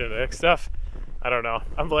population genetics stuff, I don't know.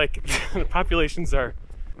 I'm like, populations are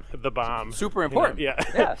the bomb. Super important. You know?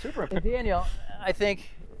 Yeah. Yeah, super important. Daniel, I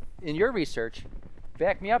think in your research,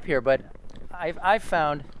 back me up here, but I've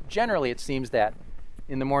found generally it seems that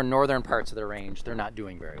in the more northern parts of the range, they're not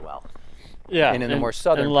doing very well. Yeah, And in the more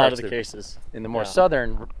southern in a lot parts of the cases. In the more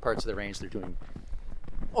southern parts of the range, they're doing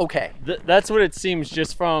okay. That's what it seems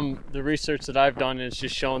just from the research that I've done. It's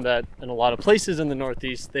just shown that in a lot of places in the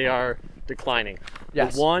Northeast, they are declining.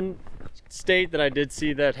 Yes. The one state that I did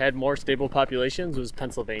see that had more stable populations was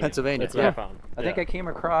Pennsylvania. That's what I found. I think I came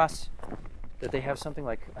across that they have something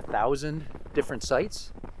like 1,000 different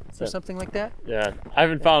sites or something like that. Yeah, I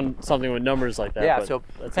haven't found something with numbers like that. Yeah, but so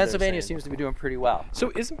that's Pennsylvania seems to be doing pretty well.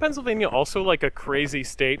 So isn't Pennsylvania also like a crazy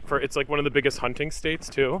state for, it's like one of the biggest hunting states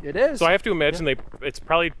too? It is. So I have to imagine it's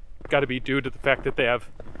probably got to be due to the fact that they have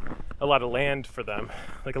a lot of land for them,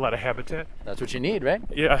 like a lot of habitat. That's what you need, right?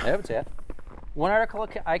 Yeah. Habitat. One article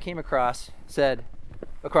I came across said,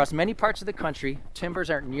 across many parts of the country, timbers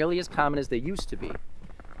aren't nearly as common as they used to be.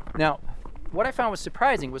 Now, what I found was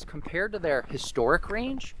surprising was compared to their historic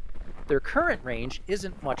range, their current range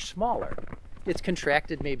isn't much smaller. It's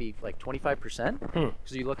contracted maybe like 25%.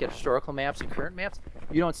 Because you look at historical maps and current maps,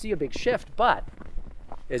 you don't see a big shift, but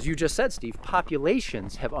as you just said, Steve,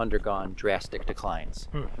 populations have undergone drastic declines.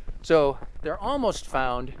 So they're almost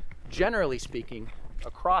found, generally speaking,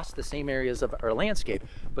 across the same areas of our landscape,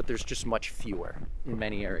 but there's just much fewer in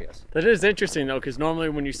many areas. That is interesting though, because normally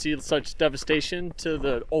when you see such devastation to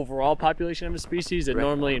the overall population of a species, it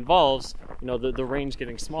normally involves, the range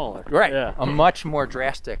getting smaller. Right. Yeah. A much more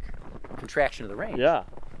drastic contraction of the range. Yeah.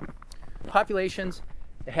 Populations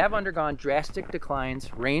have undergone drastic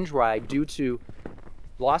declines range-wide due to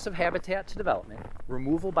loss of habitat to development,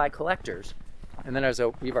 removal by collectors, and then as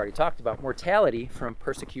we've already talked about, mortality from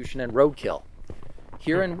persecution and roadkill.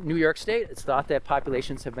 Here in New York State, it's thought that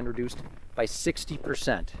populations have been reduced by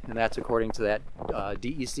 60%, and that's according to that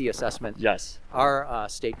DEC assessment. Yes. Our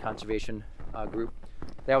state conservation group,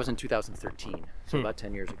 that was in 2013, so about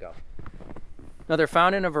 10 years ago. Now they're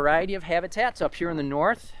found in a variety of habitats. Up here in the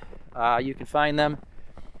north, you can find them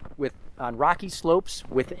on rocky slopes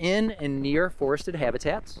within and near forested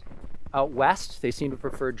habitats. Out west, they seem to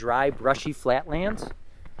prefer dry, brushy flatlands,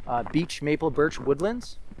 beech, maple, birch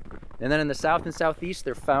woodlands. And then in the south and southeast,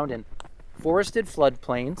 they're found in forested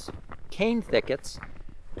floodplains, cane thickets,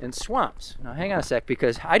 and swamps. Now hang on a sec,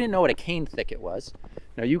 because I didn't know what a cane thicket was.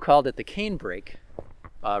 Now you called it the canebrake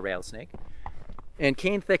rattlesnake. And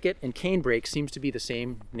cane thicket and canebrake seems to be the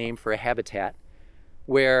same name for a habitat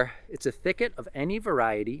where it's a thicket of any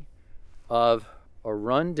variety of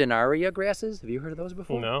arundinaria grasses. Have you heard of those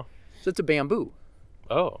before? No. So it's a bamboo.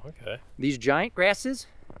 Oh, okay. These giant grasses,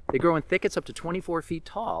 they grow in thickets up to 24 feet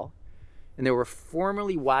tall, and they were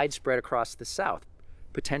formerly widespread across the South,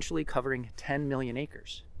 potentially covering 10 million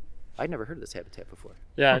acres. I'd never heard of this habitat before.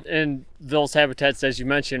 Yeah, and those habitats, as you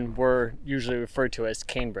mentioned, were usually referred to as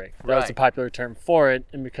canebrake. That was the popular term for it,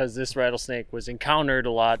 and because this rattlesnake was encountered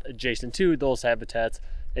a lot adjacent to those habitats,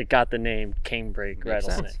 it got the name canebrake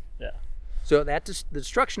rattlesnake. Sense. Yeah. So the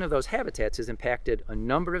destruction of those habitats has impacted a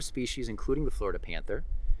number of species, including the Florida panther,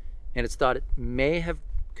 and it's thought it may have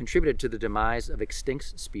contributed to the demise of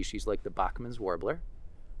extinct species like the Bachman's warbler,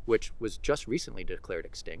 which was just recently declared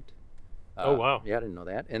extinct. Oh, wow. Yeah, I didn't know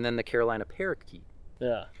that. And then the Carolina parakeet.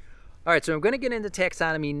 Yeah. All right, so I'm going to get into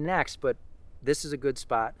taxonomy next, but this is a good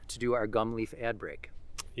spot to do our gum leaf ad break.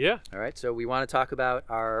 Yeah. All right, so we want to talk about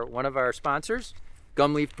one of our sponsors,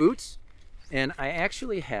 Gum Leaf Boots, and I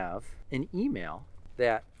actually have an email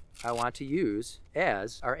that I want to use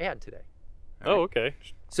as our ad today. All right? Oh, okay.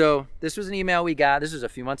 So this was an email we got. This was a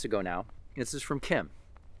few months ago now. This is from Kim.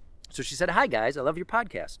 So she said, "Hi guys, I love your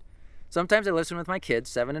podcast. Sometimes I listen with my kids,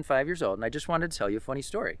 7 and 5 years old, and I just wanted to tell you a funny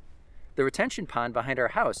story. The retention pond behind our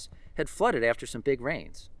house had flooded after some big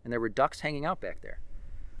rains, and there were ducks hanging out back there.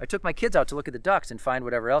 I took my kids out to look at the ducks and find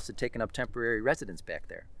whatever else had taken up temporary residence back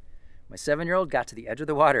there. My 7-year-old got to the edge of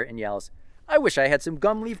the water and yells, 'I wish I had some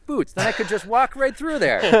gum leaf boots, then I could just walk right through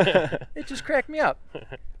there.' It just cracked me up.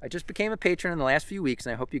 I just became a patron in the last few weeks,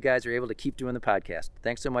 and I hope you guys are able to keep doing the podcast.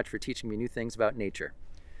 Thanks so much for teaching me new things about nature."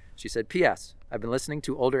 She said, "P.S. I've been listening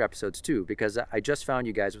to older episodes too, because I just found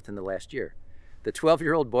you guys within the last year. The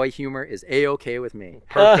 12-year-old boy humor is A-okay with me."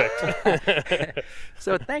 Perfect.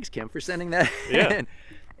 So thanks, Kim, for sending that Yeah. in.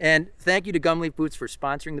 And thank you to Gum Leaf Boots for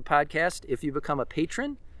sponsoring the podcast. If you become a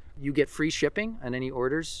patron, you get free shipping on any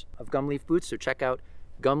orders of gum leaf boots. So check out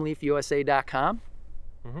gumleafusa.com.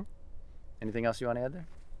 Mhm. Anything else you want to add there?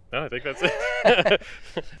 No, I think that's it.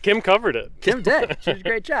 Kim covered it. Kim did. She did a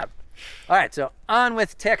great job. All right, so on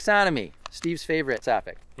with taxonomy, Steve's favorite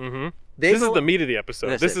topic. Mm-hmm. This is the meat of the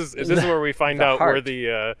episode. This is where we find the out heart.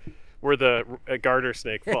 where the garter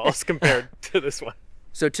snake falls compared to this one.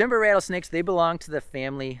 So timber rattlesnakes, they belong to the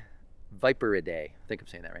family Viperidae. I think I'm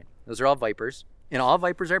saying that right. Those are all vipers, and all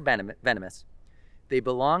vipers are venomous. They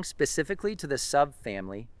belong specifically to the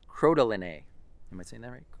subfamily Crotolinae. Am I saying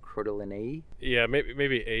that right? Crotolinae? Yeah,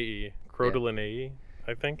 maybe AE. Crotolinae,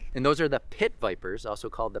 I think. And those are the pit vipers, also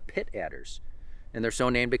called the pit adders. And they're so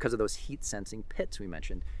named because of those heat-sensing pits we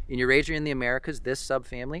mentioned. In Eurasia and the Americas, this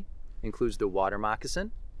subfamily includes the water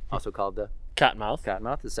moccasin, also called the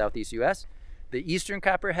Cottonmouth, the southeast U.S., the eastern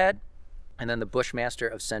copperhead, and then the bushmaster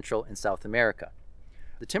of Central and South America.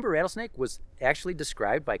 The timber rattlesnake was actually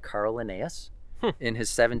described by Carl Linnaeus in his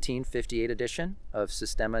 1758 edition of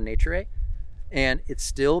Systema Naturae, and it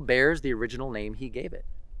still bears the original name he gave it,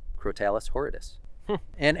 Crotalus horridus.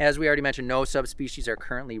 And as we already mentioned, no subspecies are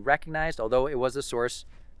currently recognized, although it was a source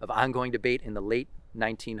of ongoing debate in the late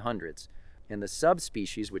 1900s. And the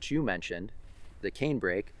subspecies, which you mentioned, the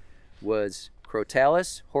canebrake, was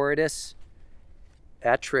Crotalus horridus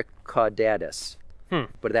atricaudatus.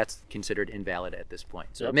 But that's considered invalid at this point.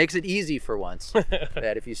 So it makes it easy for once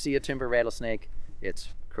that if you see a timber rattlesnake,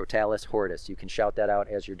 it's Crotalus horridus. You can shout that out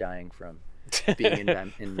as you're dying from being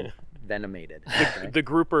envenomated. Right? The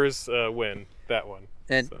groupers win that one.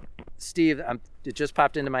 And so. Steve, it just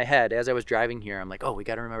popped into my head as I was driving here. I'm like, oh, we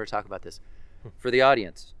got to remember to talk about this. For the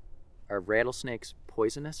audience, are rattlesnakes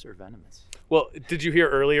poisonous or venomous? Well, did you hear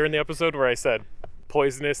earlier in the episode where I said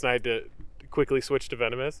poisonous and I had to quickly switch to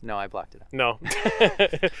venomous? No, I blocked it out. No.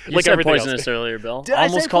 You said poisonous earlier, Bill. Did I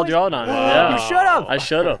almost say called you out on it. Yeah. You should have. I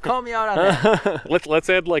should have. Call me out on that. Let's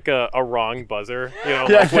add like a wrong buzzer,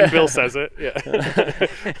 like when Bill says it. Yeah.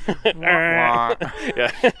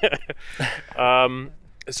 Yeah.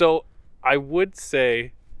 So I would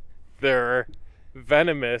say they're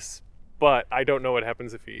venomous, but I don't know what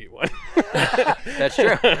happens if you eat one. That's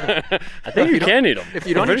true. I think you can eat them. If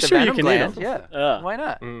you don't eat the venom gland, Yeah. why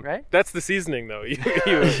not? Right? That's the seasoning, though. You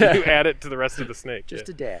add it to the rest of the snake. Just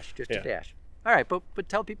a dash. Just a dash. All right, but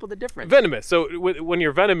tell people the difference. Venomous. So when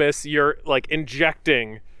you're venomous, you're like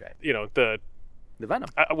injecting, the venom.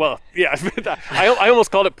 Well, yeah. I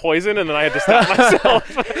almost called it poison, and then I had to stop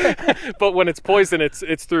myself. But when it's poison,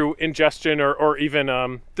 it's through ingestion or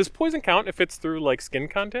even does poison count if it's through like skin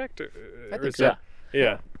contact? I think so.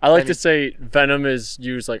 Yeah. I like to say venom is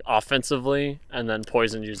used like offensively, and then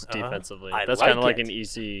poison used defensively. That's kind of like an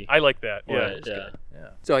easy. I like that. Yeah.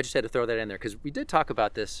 So I just had to throw that in there because we did talk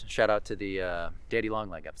about this. Shout out to the Daddy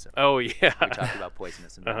Longleg episode. Oh yeah. We talked about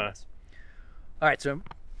poisonous and venomous. All right, so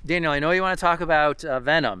Daniel, I know you want to talk about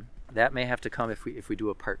venom. That may have to come if we do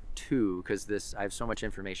a part 2 because I have so much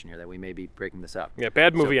information here that we may be breaking this up. Yeah,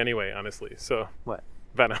 bad movie anyway, honestly. So what?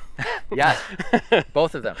 Venom. Yes,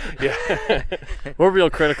 both of them. Yeah. We're real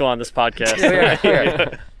critical on this podcast. Yeah.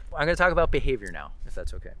 I'm going to talk about behavior now, if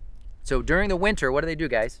that's okay. So during the winter, what do they do,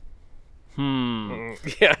 guys?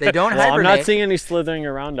 Yeah. They don't hibernate. I'm not seeing any slithering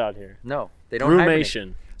around out here. No, they don't hibernate.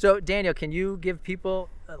 Brumation. So Daniel, can you give people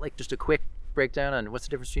like just a quick breakdown on what's the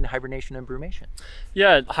difference between hibernation and brumation?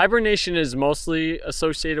 Yeah, hibernation is mostly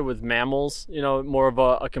associated with mammals, more of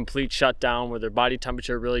a complete shutdown where their body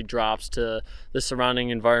temperature really drops to the surrounding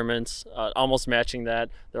environments, almost matching that.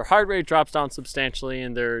 Their heart rate drops down substantially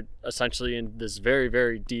and they're essentially in this very,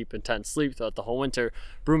 very deep, intense sleep throughout the whole winter.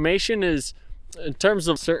 Brumation is, in terms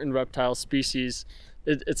of certain reptile species,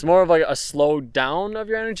 it's more of like a slow down of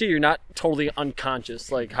your energy. You're not totally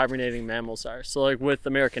unconscious like hibernating mammals are. So like with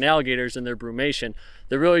American alligators and their brumation,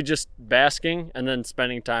 they're really just basking and then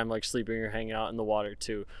spending time like sleeping or hanging out in the water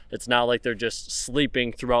too. It's not like they're just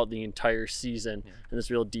sleeping throughout the entire season in this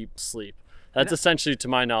real deep sleep. That's essentially, to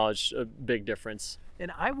my knowledge, a big difference.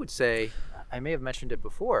 And I would say, I may have mentioned it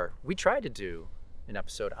before, we tried to do an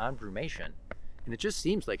episode on brumation. And it just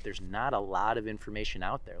seems like there's not a lot of information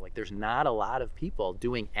out there. Like there's not a lot of people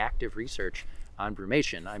doing active research on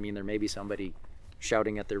brumation. I mean, there may be somebody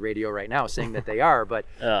shouting at their radio right now saying that they are, but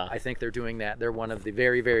I think they're doing that. They're one of the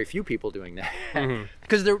very, very few people doing that.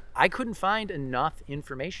 Because I couldn't find enough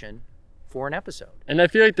information for an episode. And I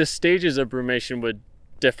feel like the stages of brumation would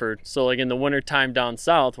differ. So like in the wintertime down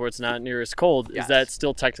south where it's not near as cold, is that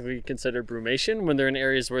still technically considered brumation when they're in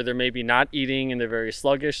areas where they're maybe not eating and they're very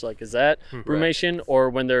sluggish? Like is that brumation? Right.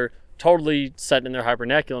 Or when they're totally set in their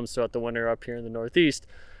hibernaculums throughout the winter up here in the Northeast,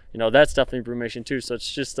 that's definitely brumation too. So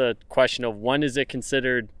it's just a question of when is it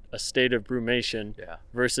considered a state of brumation Yeah.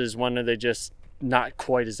 versus when are they just not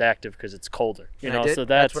quite as active because it's colder. So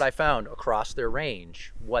that's what I found across their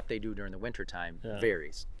range. What they do during the wintertime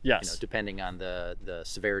varies. Yes. Depending on the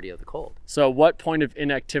severity of the cold. So what point of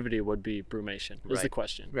inactivity would be brumation is the Right.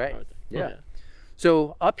 question. Right. I would think. Yeah.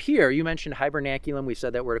 So up here, you mentioned hibernaculum. We've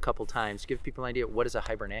said that word a couple times. Give people an idea, what is a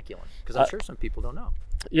hibernaculum? Because I'm sure some people don't know.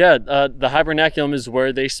 Yeah, the hibernaculum is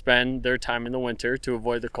where they spend their time in the winter to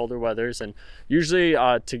avoid the colder weathers, and usually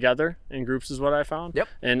together in groups is what I found. Yep.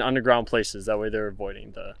 In underground places. That way they're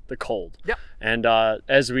avoiding the cold. Yep. And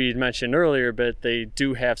as we mentioned earlier, but they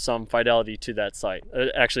do have some fidelity to that site.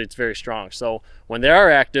 Actually, it's very strong. So when they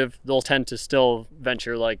are active, they'll tend to still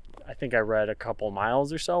venture, like I think I read, a couple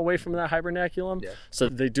miles or so away from that hibernaculum. Yeah. So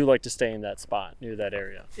they do like to stay in that spot near that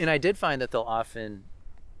area. And I did find that they'll often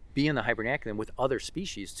be in the hibernaculum with other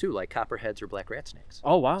species too, like copperheads or black rat snakes.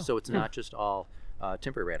 Oh, wow. So it's not just all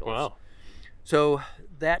timber rattlers. Wow. So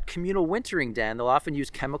that communal wintering den, they'll often use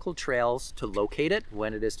chemical trails to locate it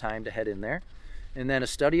when it is time to head in there. And then a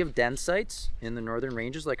study of den sites in the northern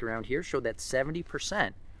ranges, like around here, showed that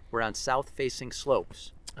 70% were on south-facing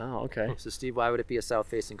slopes. Oh, okay. So Steve, why would it be a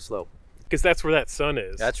south-facing slope? Because that's where that sun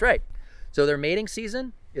is. That's right. So their mating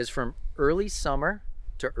season is from early summer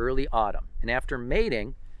to early autumn. And after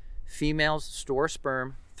mating, females store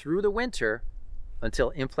sperm through the winter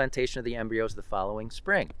until implantation of the embryos the following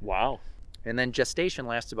spring. Wow. And then gestation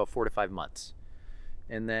lasts about 4 to 5 months.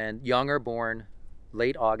 And then young are born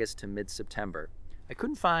late August to mid-September. I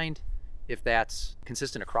couldn't find if that's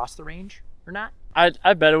consistent across the range or not.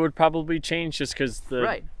 I bet it would probably change just because the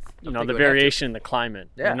Right. you I know think the it would have to. variation in the climate.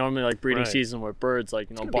 Yeah. Normally like breeding Right. season with birds, like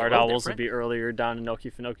gonna be a barred little owls different. would be earlier down in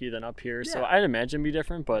Okefenokee than up here. So Yeah. I'd imagine it'd be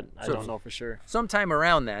different, but I So- don't know for sure. Sometime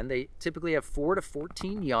around then, they typically have 4 to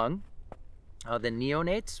 14 young. The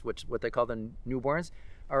neonates, which what they call the newborns,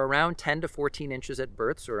 are around 10 to 14 inches at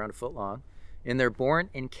birth, so around a foot long. And they're born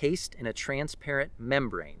encased in a transparent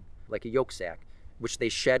membrane, like a yolk sac, which they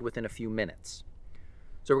shed within a few minutes.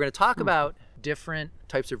 So we're going to talk about different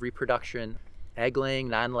types of reproduction, egg laying,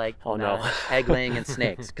 non-egg laying, and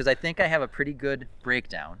snakes, because I think I have a pretty good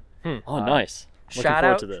breakdown. Oh, nice. Looking Shout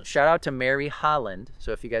forward out, to this. shout out to Mary Holland.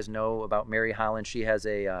 So if you guys know about Mary Holland, she has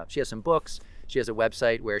some books. She has a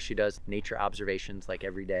website where she does nature observations like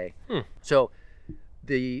every day. So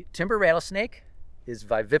the timber rattlesnake is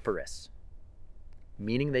viviparous,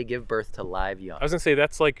 meaning they give birth to live young. I was gonna say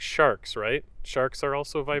that's like sharks, right? Sharks are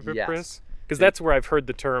also viviparous. Yes. Because that's where I've heard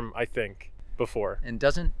the term, I think, before. And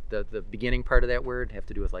doesn't the beginning part of that word have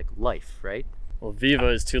to do with like life, right? Well, viva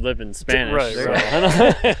is to live in Spanish. Right, so right. I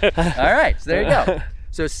don't- All right, so there you go.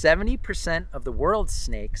 So 70% of the world's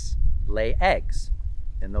snakes lay eggs,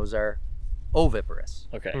 and those are oviparous.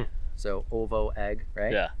 Okay. So ovo, egg,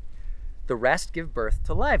 right? Yeah. The rest give birth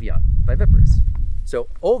to live young, viviparous. So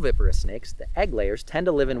oviparous snakes, the egg layers, tend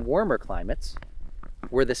to live in warmer climates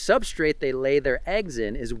where the substrate they lay their eggs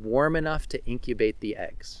in is warm enough to incubate the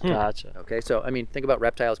eggs. Gotcha. Okay, so I mean, think about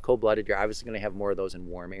reptiles, cold-blooded. You're obviously going to have more of those in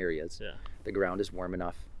warm areas. Yeah. The ground is warm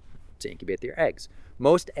enough to incubate their eggs.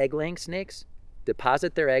 Most egg-laying snakes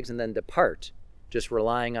deposit their eggs and then depart, just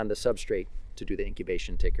relying on the substrate to do the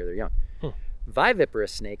incubation, take care of their young.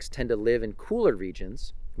 Viviparous snakes tend to live in cooler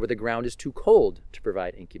regions where the ground is too cold to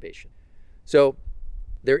provide incubation. So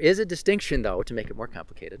there is a distinction, though, to make it more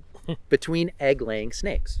complicated, between egg-laying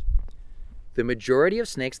snakes. The majority of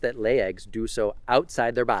snakes that lay eggs do so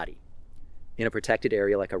outside their body, in a protected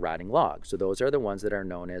area like a rotting log. So those are the ones that are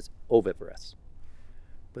known as oviparous.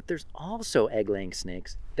 But there's also egg-laying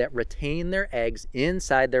snakes that retain their eggs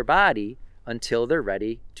inside their body until they're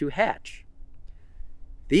ready to hatch.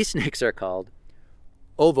 These snakes are called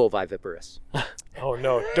ovoviviparous. Oh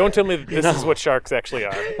no! Don't tell me that this is what sharks actually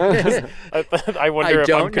are. I wonder if I'm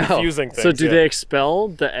don't know. confusing things. So do yeah. they expel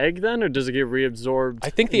the egg then, or does it get reabsorbed? I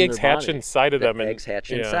think the in eggs their hatch body? inside of The them. eggs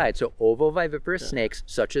hatch yeah. inside. So ovoviviparous snakes,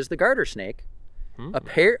 such as the garter snake,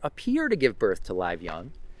 appear to give birth to live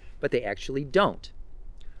young, but they actually don't.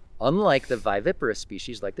 Unlike the viviparous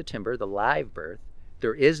species like the timber, the live birth,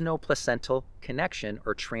 there is no placental connection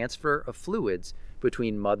or transfer of fluids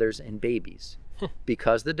between mothers and babies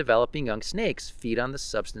because the developing young snakes feed on the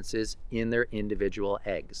substances in their individual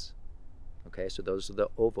eggs. Okay, so those are the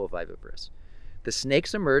ovoviviparous. The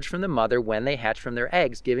snakes emerge from the mother when they hatch from their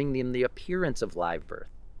eggs, giving them the appearance of live birth.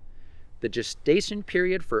 The gestation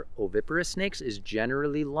period for oviparous snakes is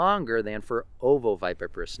generally longer than for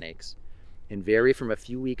ovoviviparous snakes and vary from a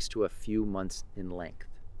few weeks to a few months in length.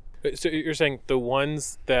 So you're saying the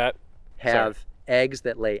ones that Have eggs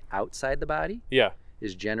that lay outside the body yeah,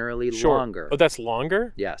 is generally sure. longer. Oh, that's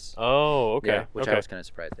longer. Yes. Oh, okay. Yeah, which okay. I was kind of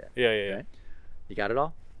surprised at. Yeah, yeah, yeah. Right? You got it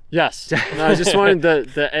all? Yes. No, I was just wondering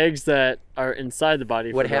the eggs that are inside the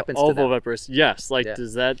body. What for the happens to them? ovoviviparous. Yes. Like, Yeah.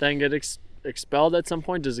 does that then get expelled at some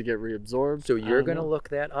point? Does it get reabsorbed? So I you're don't going to know. look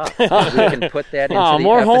that up. We can put that into Oh, the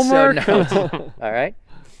more episode homework? notes. All right.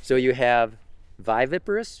 So you have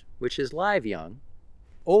viviparous, which is live young,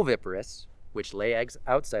 oviparous, which lay eggs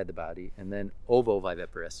outside the body, and then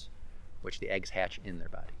ovoviviparous, which the eggs hatch in their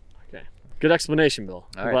body. Okay. Good explanation, Bill. All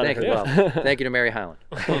I'm right, glad I thank you. heard that. Well, thank you to Mary Highland.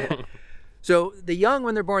 So the young,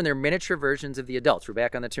 when they're born, they're miniature versions of the adults. We're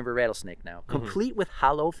back on the timber rattlesnake now, complete with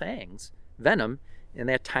hollow fangs, venom, and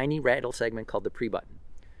that tiny rattle segment called the prebutton.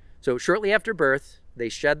 So shortly after birth, they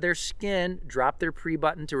shed their skin, drop their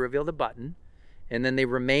prebutton to reveal the button, and then they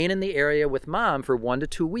remain in the area with mom for 1 to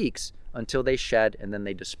 2 weeks until they shed, and then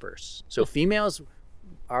they disperse. So females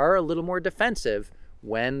are a little more defensive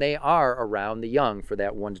when they are around the young for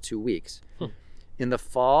that 1 to 2 weeks. In the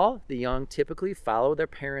fall, the young typically follow their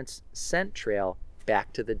parents' scent trail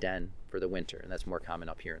back to the den for the winter, and that's more common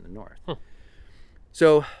up here in the north.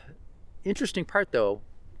 So, interesting part though,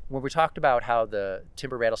 when we talked about how the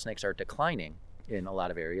timber rattlesnakes are declining in a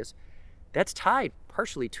lot of areas, that's tied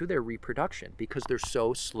partially to their reproduction because they're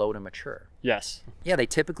so slow to mature. Yes. Yeah, they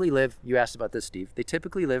typically live, you asked about this, Steve, they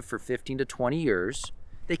typically live for 15 to 20 years.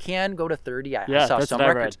 They can go to 30. I Yeah, saw that's some what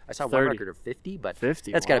I records. read. I saw 30. one record of 50, but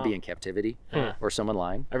 50, that's got to be wow. in captivity or someone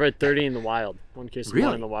lying. I read 30 in the wild. One case of Really?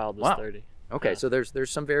 one in the wild was Wow. 30. Okay, Yeah. so there's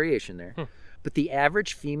some variation there. But the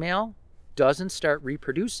average female doesn't start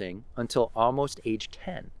reproducing until almost age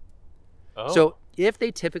 10. Oh. So if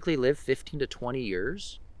they typically live 15 to 20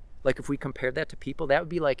 years, like if we compared that to people, that would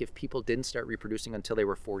be like if people didn't start reproducing until they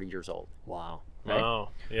were 40 years old. Wow. Right? Oh,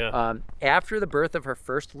 yeah. After the birth of her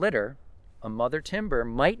first litter, a mother timber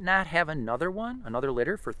might not have another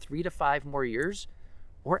litter for 3 to 5 more years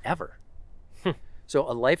or ever. So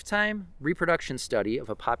a lifetime reproduction study of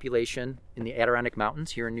a population in the Adirondack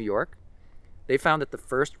Mountains here in New York, they found that the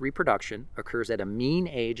first reproduction occurs at a mean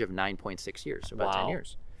age of 9.6 years, so about 10 Wow.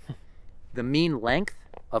 years. The mean length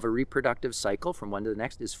of a reproductive cycle from one to the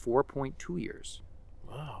next is 4.2 years.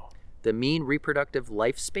 Wow. The mean reproductive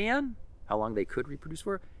lifespan, how long they could reproduce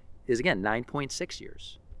for, is again 9.6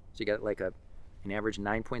 years. So you got like an average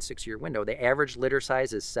 9.6 year window. The average litter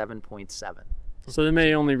size is 7.7. So they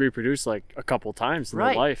may only reproduce like a couple times in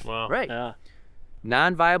Right. their life. Wow. Right. Yeah.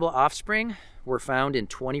 Non-viable offspring were found in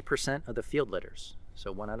 20% of the field litters.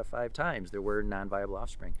 So 1 out of 5 times there were non-viable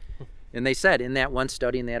offspring. And they said in that one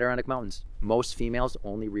study in the Adirondack Mountains, most females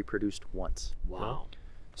only reproduced once. Wow.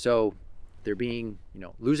 So they're being,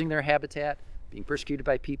 losing their habitat, being persecuted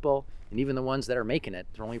by people, and even the ones that are making it,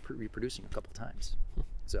 they're only reproducing a couple times.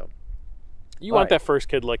 So You All want right. that first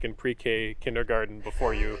kid like in pre-K kindergarten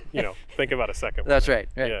before you, think about a second one. that's right.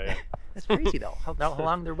 Yeah, yeah. That's crazy though. How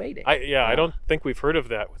long they're waiting. I don't think we've heard of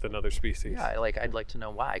that with another species. Yeah, I'd like to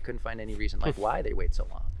know why. I couldn't find any reason why they wait so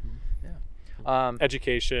long. Yeah.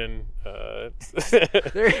 Education.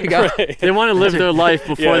 There you go. Right. They want to live their life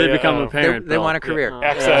before they yeah, become oh. a parent. They Bill. want a career.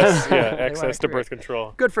 Access, They access want a to career. birth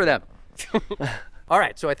control. Good for them. All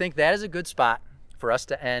right, so I think that is a good spot for us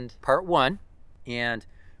to end part 1, and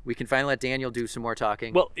we can finally let Daniel do some more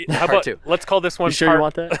talking. Well, how part about 2. let's call this one You sure part. you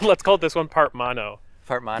want that? Let's call this one part mono.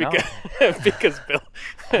 Part mono. Because Bill.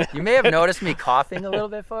 You may have noticed me coughing a little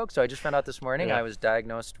bit, folks. So I just found out this morning Yeah. I was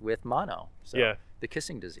diagnosed with mono. So Yeah. the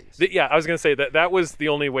kissing disease. Yeah, I was gonna say that was the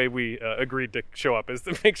only way we agreed to show up, is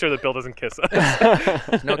to make sure that Bill doesn't kiss us.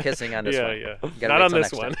 There's no kissing on this yeah, one. yeah. You gotta Not wait on till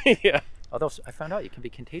this next one. time. Yeah. Although I found out you can be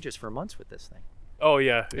contagious for months with this thing. Oh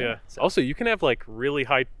yeah, yeah. so- Also, you can have like really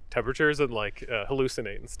high temperatures and like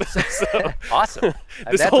hallucinate and stuff. So Awesome. I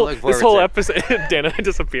have this that whole to look forward this whole to. episode, Dan and I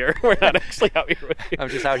disappear. We're not actually out here with you. I'm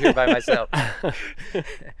just out here by myself.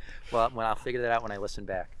 Well, I'll figure that out when I listen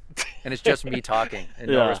back. And it's just me talking and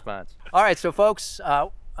no Yeah. response. All right, so folks,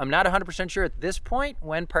 I'm not 100% sure at this point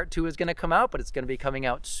when part 2 is going to come out, but it's going to be coming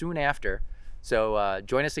out soon after. So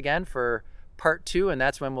join us again for part 2, and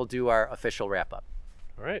that's when we'll do our official wrap up.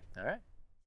 All right. All right.